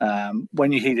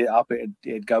 When you heat it up,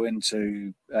 it'd go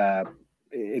into a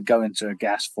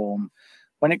gas form.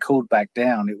 When it cooled back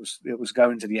down, it was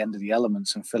going to the end of the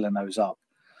elements and filling those up.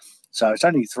 So it's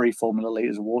only 3-4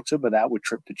 milliliters of water, but that would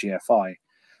trip the GFI.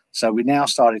 So we now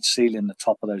started sealing the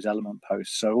top of those element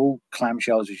posts. So all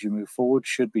clamshells as you move forward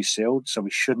should be sealed. So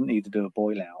we shouldn't need to do a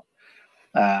boil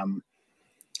out.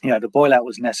 The boil out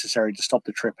was necessary to stop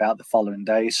the trip out the following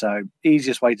day. So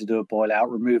easiest way to do a boil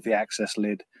out: remove the access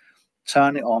lid,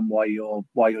 turn it on while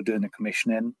you're doing the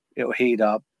commissioning. It'll heat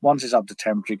up. Once it's up to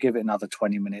temperature, give it another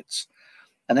 20 minutes,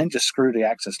 and then just screw the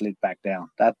access lid back down.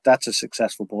 That's a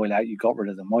successful boil out. You got rid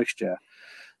of the moisture.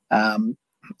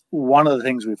 One of the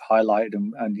things we've highlighted,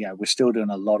 and we're still doing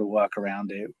a lot of work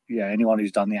around it. Anyone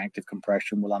who's done the active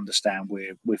compression will understand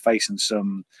we're facing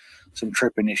some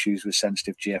tripping issues with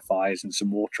sensitive GFIs and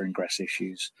some water ingress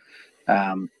issues.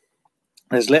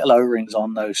 There's little O-rings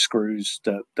on those screws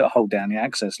that hold down the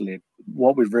access lid.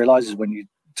 What we've realized is when you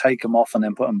take them off and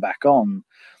then put them back on,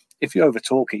 if you over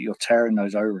torque it, you're tearing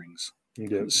those O-rings.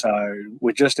 Yeah. So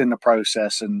we're just in the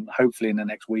process, and hopefully in the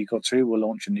next week or two, we'll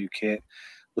launch a new kit.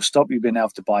 We'll stop you being able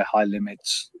to buy high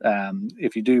limits.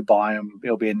 If you do buy them,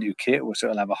 it'll be a new kit. So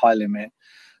it'll have a high limit,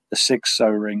 the 6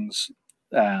 O-rings,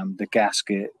 the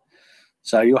gasket.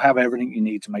 So you'll have everything you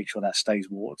need to make sure that stays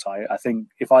watertight. I think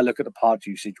if I look at the part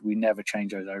usage, we never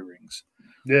change those O-rings.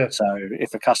 Yeah. So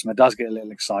if a customer does get a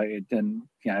little excited, then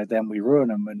we ruin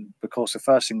them. And because the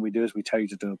first thing we do is we tell you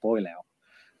to do a boil out.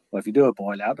 Well, if you do a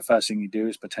boil out, the first thing you do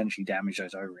is potentially damage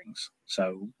those O-rings.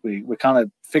 So we're kind of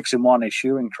fixing one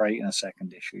issue and creating a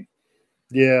second issue.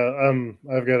 Yeah,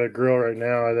 I've got a grill right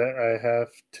now that I have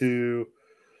to.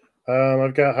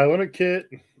 I've got high limit kit.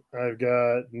 I've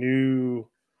got new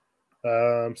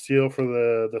seal for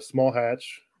the small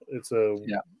hatch. It's a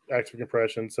active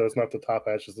compression, so it's not the top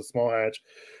hatch; it's the small hatch.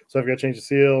 So I've got to change the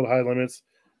seal, high limits.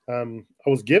 I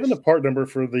was given the part number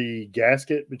for the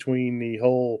gasket between the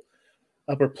whole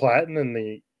upper platen and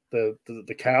the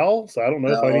cowl, so I don't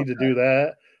know if I need to do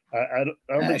that. I don't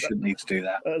think I shouldn't need to do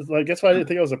that. I guess I didn't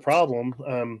think it was a problem.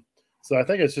 So I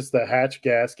think it's just the hatch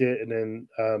gasket, and then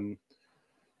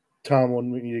Tom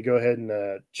wanted me to go ahead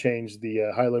and change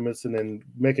the high limits and then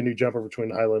make a new jumper between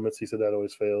the high limits. He said that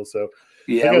always fails. So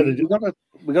we got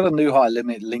a new high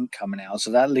limit link coming out.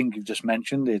 So that link you've just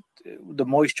mentioned, the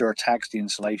moisture attacks the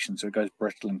insulation, so it goes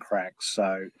brittle and cracks.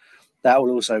 So that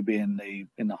will also be in the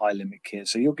high limit kit.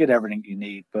 So you'll get everything you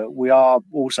need. But we are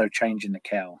also changing the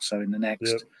cowl. So in the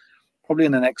next probably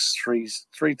in the next 3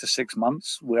 to 6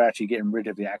 months, we're actually getting rid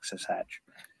of the access hatch.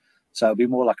 So it'll be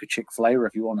more like a Chick-fil-A, or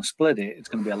if you want to split it, it's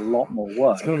going to be a lot more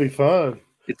work. It's going to be fun.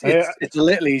 It's a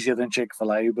little easier than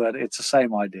Chick-fil-A, but it's the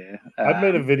same idea. I've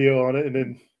made a video on it, and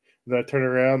then I turn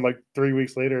around like 3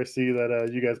 weeks later, I see that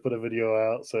you guys put a video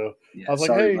out. So I was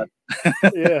like, hey,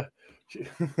 yeah.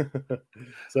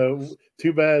 So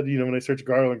too bad, when they search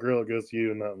Garland Grill, it goes to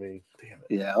you and not me. Damn it.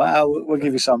 Yeah, well, we'll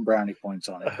give you some brownie points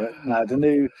on it, but no, the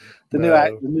new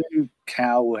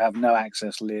cowl will have no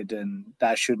access lid, and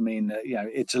that should mean that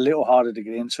it's a little harder to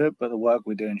get into it, but the work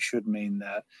we're doing should mean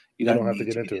that you don't have to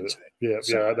get into it. Yeah,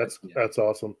 that's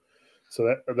awesome. So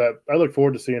that I look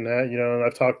forward to seeing that. And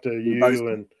I've talked to you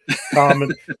and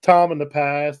Tom in the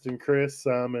past, and Chris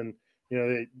and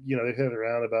they hit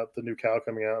around about the new cow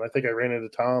coming out. And I think I ran into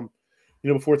Tom,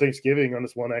 before Thanksgiving on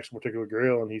this one actual particular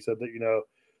grill, and he said that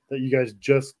that you guys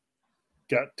just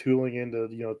got tooling into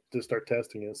to start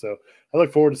testing it. So I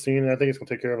look forward to seeing it. I think it's going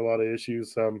to take care of a lot of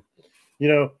issues. A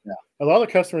lot of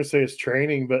customers say it's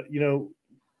training, but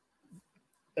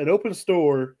an open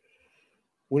store,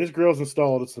 when his grill's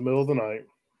installed, it's the middle of the night.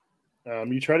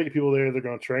 You try to get people there, they're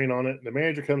going to train on it. The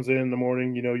manager comes in the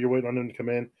morning, you're waiting on them to come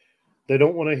in. They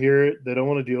don't want to hear it. They don't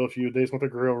want to deal with you. They just want their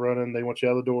grill running. They want you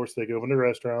out the door so they go in the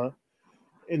restaurant.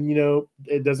 And,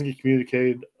 it doesn't get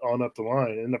communicated on up the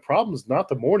line. And the problem is not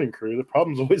the morning crew. The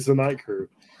problem is always the night crew.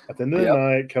 At the end of the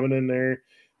night, coming in there.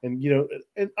 And,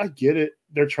 and I get it.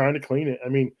 They're trying to clean it. I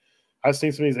mean, I've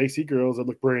seen some of these AC grills that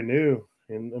look brand new.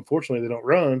 And unfortunately, they don't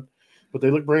run, but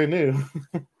they look brand new.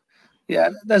 Yeah,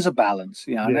 there's a balance,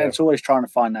 and it's always trying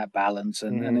to find that balance,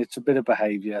 and it's a bit of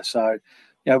behavior. So,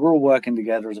 we're all working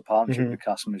together as a partnership with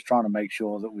customers, trying to make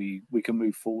sure that we can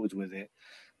move forward with it.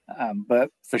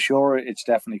 But for sure, it's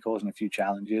definitely causing a few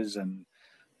challenges, and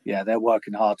they're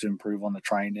working hard to improve on the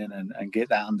training and get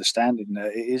that understanding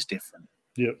that it is different.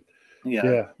 Yep.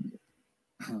 Yeah.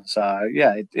 So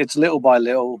it's little by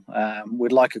little.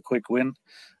 We'd like a quick win,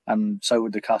 and so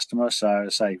would the customer. So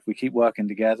say if we keep working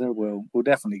together, we'll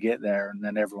definitely get there, and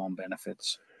then everyone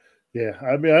benefits. Yeah,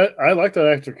 I mean, I like that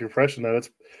active compression though. It's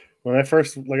when I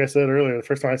first, like I said earlier, the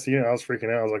first time I seen it, I was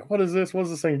freaking out. I was like, "What is this? What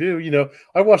does this thing do?"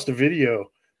 I watched a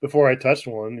video before I touched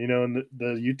one. And the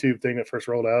YouTube thing that first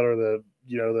rolled out, or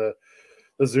the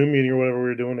Zoom meeting or whatever we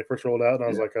were doing, they first rolled out, and I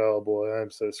was like, "Oh boy,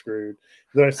 I'm so screwed."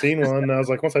 Then I seen one, and I was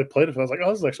like, once I played it, I was like, "Oh,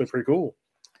 this is actually pretty cool."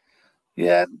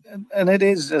 Yeah, and it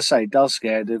is, as I say, it does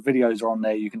scare. The videos are on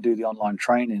there. You can do the online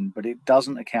training, but it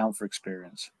doesn't account for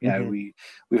experience. We've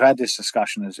had this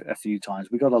discussion a few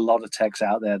times. We got a lot of techs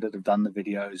out there that have done the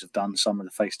videos, have done some of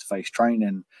the face-to-face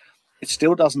training. It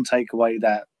still doesn't take away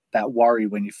that worry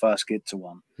when you first get to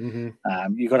one.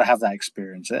 You've got to have that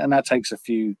experience, and that takes a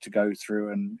few to go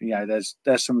through. And there's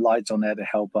some lights on there to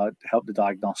help the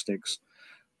diagnostics,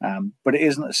 but it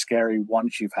isn't as scary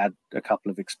once you've had a couple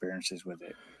of experiences with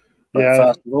it. But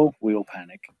first of all, we all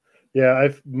panic. Yeah,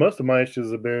 most of my issues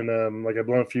have been like a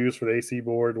blown fuse for the AC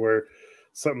board where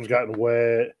something's gotten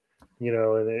wet,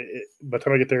 and by the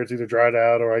time I get there, it's either dried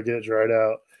out or I get it dried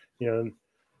out, and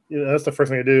that's the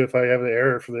first thing I do if I have the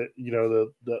error for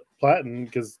the platen,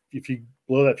 because if you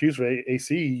blow that fuse for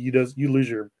AC, you lose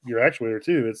your actuator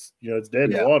too. It's it's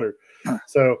dead in the water,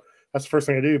 so that's the first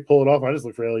thing I do. Pull it off. And I just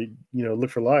look for look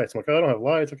for lights. I'm like, oh, I don't have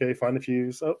lights. Okay, find the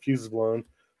fuse. Oh, fuse is blown.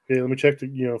 Okay, let me check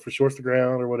for shorts to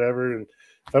ground or whatever. And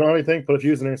if I don't have anything, put a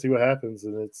fuse in there and see what happens.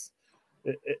 And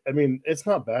I mean, it's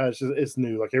not bad. It's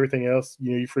new. Like everything else,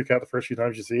 you freak out the first few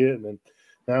times you see it, and then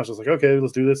now it's just like, okay,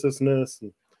 let's do this, and this.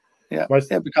 And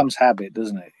it becomes habit,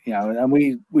 doesn't it? And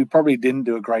we probably didn't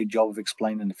do a great job of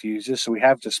explaining the fuses, so we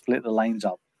have to split the lanes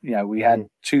up. We had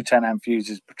two 10-amp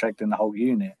fuses protecting the whole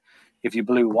unit. If you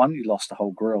blew one, you lost the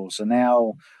whole grill. So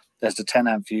now there's the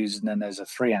 10-amp fuse, and then there's a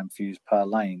 3-amp fuse per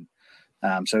lane.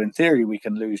 So in theory, we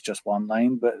can lose just one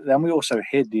lane, but then we also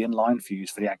hid the inline fuse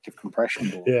for the active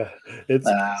compression board. Yeah,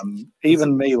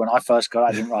 even me, when I first got it,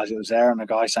 I didn't realize it was there, and the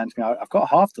guy saying to me, "I've got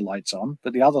half the lights on,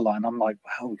 but the other line," I'm like,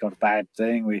 "Well, we got a bad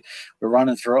thing. We're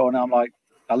running through it," and I'm like,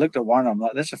 I looked at one, and I'm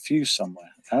like, "There's a fuse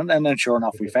somewhere," and then sure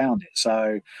enough, we found it.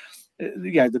 So,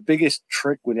 the biggest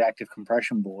trick with the active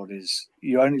compression board is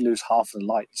you only lose half the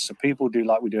lights. So people do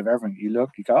like we do with everything. You look,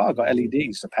 you go, "Oh, I've got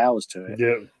LEDs, the power's to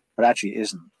it," but actually it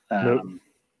isn't. Nope.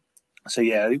 So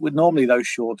normally those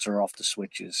shorts are off the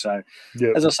switches. So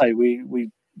as I say,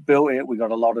 we built it. We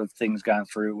got a lot of things going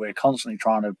through. We're constantly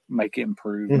trying to make it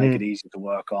improve, make it easy to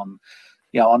work on.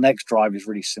 Our next drive is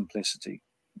really simplicity.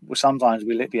 Sometimes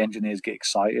we let the engineers get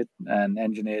excited, and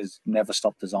engineers never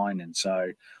stop designing. So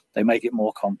they make it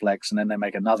more complex, and then they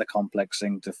make another complex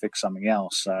thing to fix something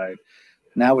else. So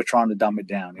now we're trying to dumb it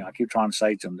down. I keep trying to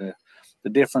say to them, the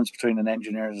difference between an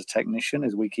engineer and a technician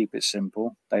is we keep it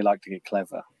simple. They like to get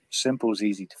clever. Simple is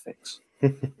easy to fix.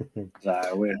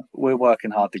 So we're working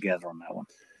hard together on that one.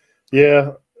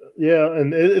 Yeah,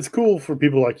 and it's cool for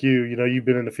people like you. You've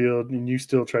been in the field and you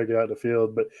still try to get out in the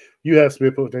field, but you have to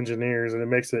be with engineers, and it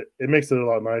makes it a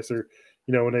lot nicer.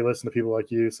 When they listen to people like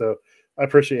you. So I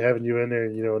appreciate having you in there,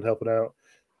 and helping out.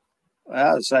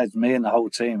 Well, I'd say it's me and the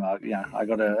whole team. I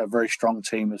got a very strong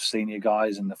team of senior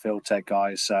guys and the field tech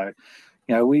guys. So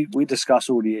we discuss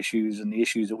all the issues and the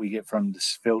issues that we get from the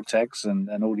field techs and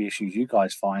all the issues you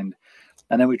guys find.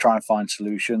 And then we try and find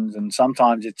solutions. And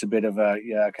sometimes it's a bit of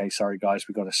okay, sorry, guys,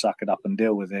 we've got to suck it up and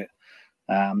deal with it.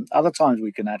 Other times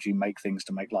we can actually make things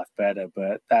to make life better,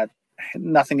 but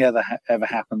nothing ever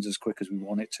happens as quick as we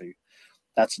want it to.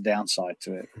 That's the downside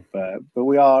to it. But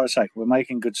we're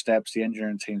making good steps. The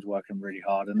engineering team's working really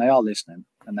hard, and they are listening.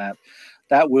 And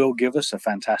that will give us a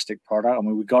fantastic product. I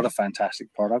mean, we've got a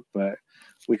fantastic product, but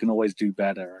we can always do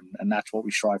better, and that's what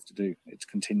we strive to do. It's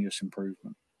continuous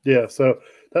improvement. Yeah, so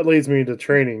that leads me to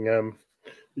training.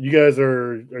 You guys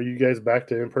are you guys back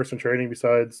to in-person training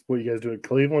besides what you guys do in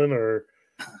Cleveland, or?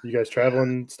 You guys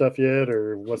traveling stuff yet,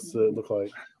 or what's it look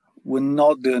like? We're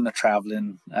not doing the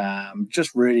traveling,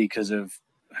 just really because of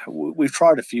we've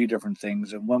tried a few different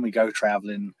things, and when we go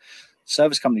traveling,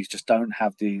 service companies just don't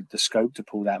have the scope to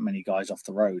pull that many guys off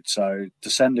the road. So to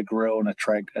send a grill and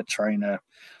a trainer,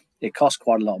 it costs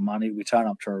quite a lot of money. We turn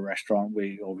up to a restaurant,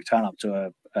 we turn up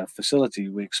to a facility,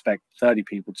 we expect 30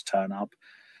 people to turn up,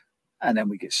 and then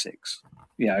we get 6.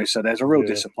 So there's a real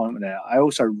disappointment there. I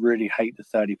also really hate the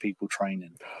 30 people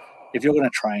training. If you're going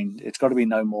to train, it's got to be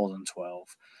no more than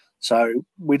 12. So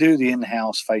we do the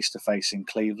in-house face-to-face in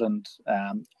Cleveland.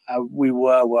 We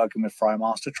were working with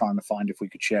Frymaster, trying to find if we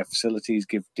could share facilities,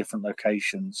 give different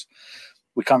locations.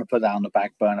 We kind of put that on the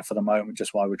back burner for the moment,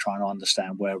 just while we're trying to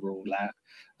understand where we're all at.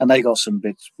 And they got some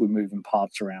bits, we're moving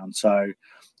parts around. So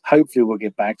hopefully we'll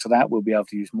get back to that. We'll be able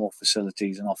to use more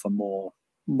facilities and offer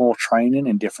more training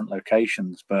in different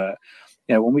locations. But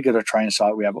when we go to a training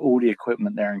site, we have all the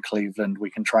equipment there in Cleveland. We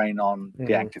can train on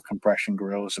the active compression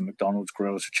grills and McDonald's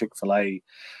grills or Chick-fil-A.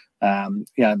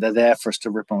 They're there for us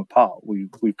to rip them apart.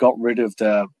 We've got rid of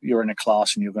you're in a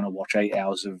class and you're going to watch 8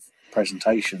 hours of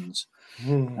presentations.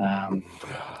 None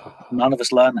of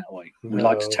us learn that way. We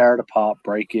like to tear it apart,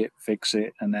 break it, fix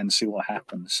it, and then see what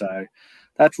happens. So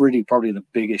that's really probably the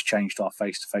biggest change to our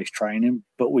face-to-face training,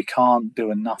 but we can't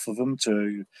do enough of them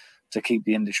to keep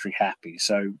the industry happy.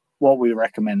 So what we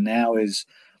recommend now is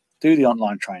do the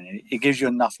online training. It gives you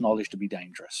enough knowledge to be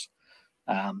dangerous.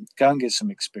 Go and get some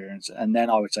experience, and then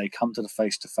I would say come to the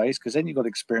face-to-face, because then you've got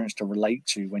experience to relate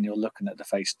to when you're looking at the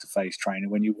face-to-face training.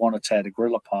 When you want to tear the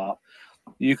grill apart,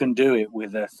 you can do it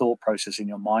with a thought process in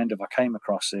your mind of, I came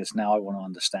across this, now I want to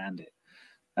understand it.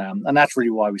 And that's really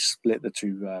why we split the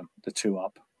two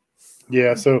up.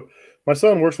 Yeah, so my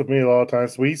son works with me a lot of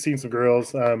times, so he's seen some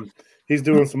grills. He's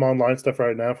doing some online stuff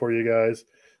right now for you guys,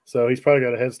 so he's probably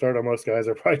got a head start on most guys.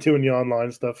 They're probably doing the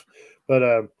online stuff,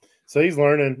 but so he's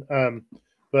learning.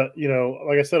 But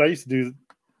like I said, it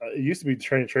used to be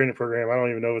the training program. I don't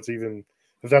even know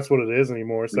if that's what it is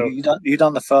anymore. So you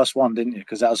done the first one, didn't you?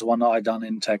 Because that was the one that I done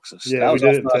in Texas. Yeah, that we was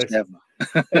did it in first Texas.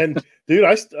 ever. And dude,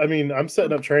 I mean, I'm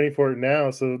setting up training for it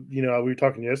now. So we were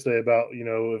talking yesterday about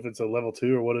if it's a level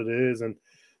 2 or what it is, and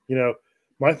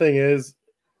my thing is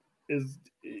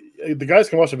the guys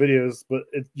can watch the videos, but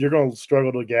you're going to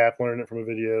struggle to gap learning it from a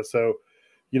video. So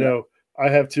I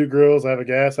have 2 grills. I have a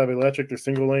gas, I have electric. They're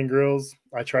single lane grills.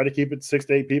 I try to keep it 6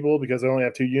 to 8 people because I only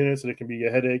have 2 units, and it can be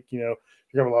a headache. You're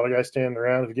gonna have a lot of guys standing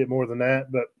around if you get more than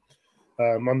that. But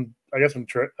I got some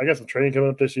training coming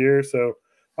up this year, so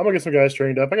I'm gonna get some guys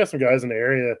trained up. I got some guys in the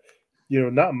area,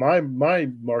 not my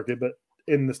market, but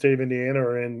in the state of Indiana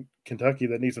or in Kentucky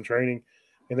that need some training,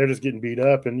 and they're just getting beat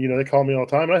up. And they call me all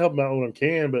the time, and I help them out when I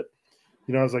can. But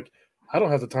I was like, I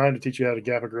don't have the time to teach you how to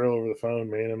gap a grill over the phone,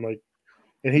 man. I'm like,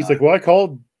 and he's like, well, I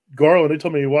called Garland. They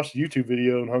told me you watched the YouTube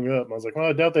video and hung up. And I was like, well,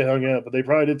 I doubt they hung up, but they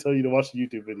probably did tell you to watch the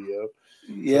YouTube video.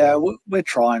 Yeah, so we're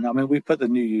trying. I mean, we put the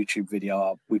new YouTube video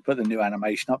up. We put the new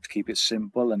animation up to keep it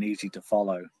simple and easy to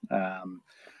follow.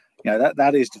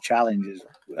 That is the challenge. Is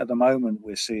at the moment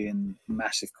we're seeing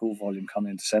massive call volume coming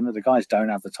into center. The guys don't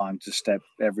have the time to step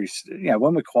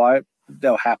when we're quiet,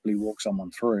 they'll happily walk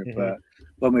someone through it. But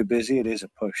when we're busy, it is a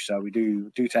push. So we do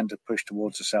tend to push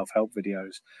towards the self-help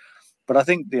videos. But I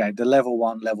think the level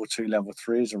 1, level 2, level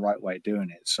 3 is the right way of doing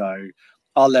it. So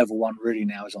our level 1 really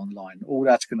now is online. All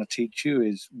that's going to teach you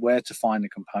is where to find a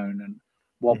component,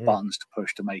 what buttons to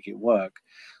push to make it work.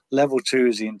 Level 2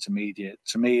 is the intermediate.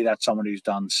 To me, that's someone who's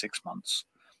done 6 months.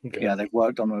 Okay. Yeah, they've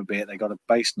worked on them a bit. They've got a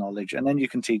base knowledge, and then you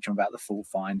can teach them about the fault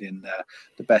finding,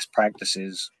 the best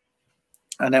practices.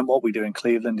 And then what we do in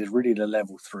Cleveland is really the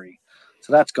level 3.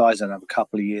 So that's guys that have a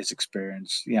couple of years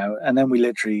experience, and then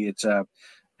it's a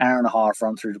hour and a half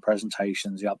run through the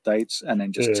presentations, the updates, and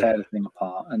then just tear the thing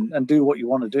apart and do what you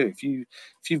want to do. If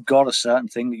you've got a certain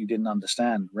thing that you didn't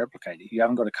understand, replicate it. You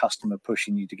haven't got a customer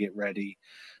pushing you to get ready.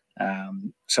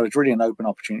 So it's really an open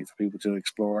opportunity for people to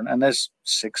explore. And there's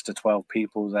 6 to 12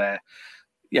 people there.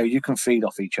 You can feed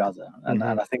off each other. And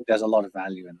I think there's a lot of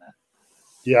value in that.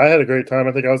 Yeah, I had a great time.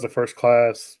 I think I was the first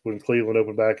class when Cleveland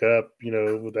opened back up,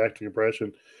 with active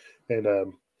compression.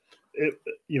 And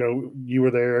you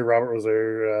were there, Robert was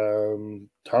there,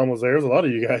 Tom was there. There's a lot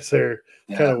of you guys there.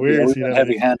 Yeah, kind of weird. Yeah, we were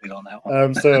heavy-handed on that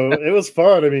one. So it was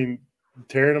fun. I mean,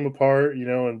 tearing them apart,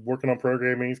 and working on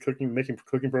programming, making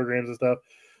cooking programs and stuff.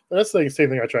 And that's the same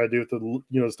thing I try to do with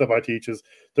the stuff I teach. Is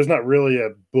there's not really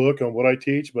a book on what I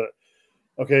teach, but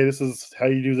okay, this is how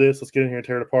you do this. Let's get in here and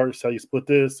tear it apart. This is how you split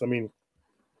this. I mean,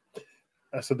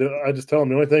 I just tell them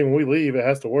the only thing when we leave, it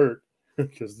has to work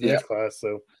because next class.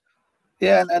 So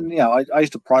yeah, and I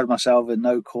used to pride myself in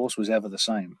no course was ever the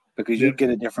same. because you get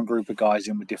a different group of guys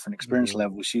in with different experience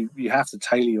levels. You have to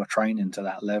tailor your training to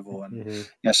that level.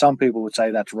 And some people would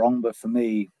say that's wrong, but for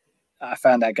me, I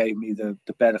found that gave me the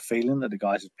better feeling that the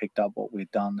guys had picked up what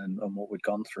we'd done and what we'd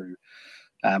gone through.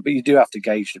 But you do have to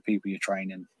gauge the people you're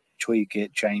training, tweak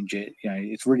it, change it.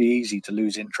 It's really easy to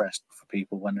lose interest for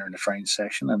people when they're in a training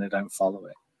session and they don't follow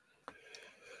it.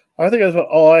 I think that's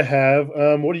all I have.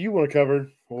 What do you want to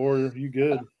cover, or are you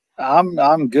good?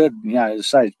 I'm good. As I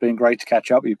say, it's been great to catch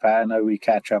up with you, Pat. I know we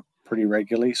catch up pretty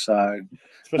regularly, so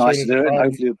nice to do it. And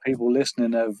hopefully the people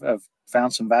listening have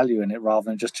found some value in it rather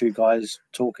than just two guys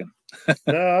talking.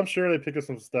 No, I'm sure they pick up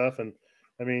some stuff. And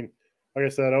I mean, like I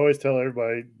said, I always tell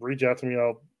everybody, reach out to me.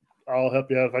 I'll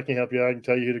help you out. If I can't help you out, I can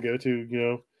tell you who to go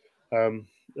to,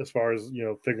 as far as,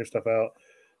 figuring stuff out.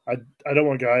 I don't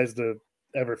want guys to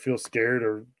ever feel scared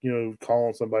or,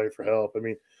 calling somebody for help. I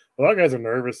mean, a lot of guys are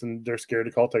nervous and they're scared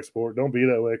to call tech support. Don't be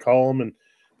that way. Call them,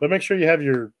 but make sure you have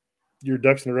your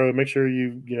ducks in a row. Make sure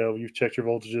you've checked your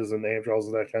voltages and amp draws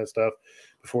and that kind of stuff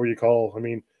before you call. I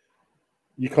mean,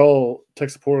 you call tech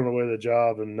support on the way to the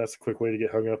job, and that's a quick way to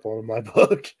get hung up on in my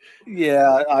book.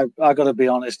 Yeah, I got to be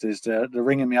honest, is the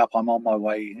ringing me up, I'm on my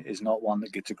way, is not one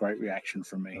that gets a great reaction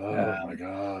from me. Oh, my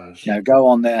gosh. Go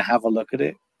on there, have a look at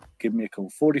it, give me a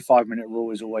call. 45-minute rule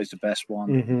is always the best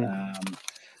one.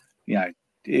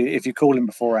 If you call him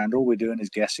beforehand, all we're doing is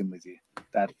guessing with you.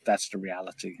 That's the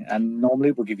reality. And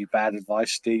normally we'll give you bad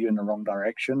advice, steer you in the wrong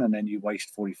direction, and then you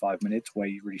waste 45 minutes where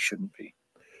you really shouldn't be.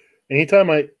 Anytime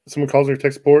someone calls me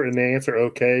tech support and they answer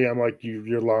okay, I'm like,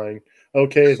 you're lying.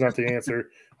 Okay is not the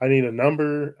answer. I need a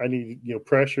number. I need,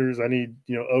 pressures. I need,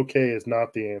 okay is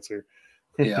not the answer.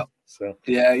 Yeah. So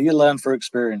yeah, you learn for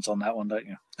experience on that one, don't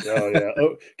you? Oh yeah.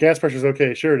 Oh, gas pressure's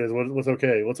okay. Sure it is. What's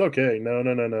okay? What's okay? No.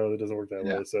 It doesn't work that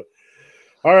way. So,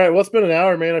 all right. Well, it's been an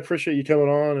hour, man. I appreciate you coming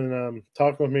on and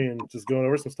talking with me and just going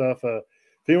over some stuff. If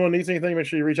anyone needs anything, make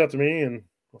sure you reach out to me and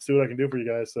I'll see what I can do for you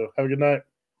guys. So have a good night.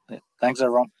 Yeah. Thanks,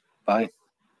 everyone. Bye.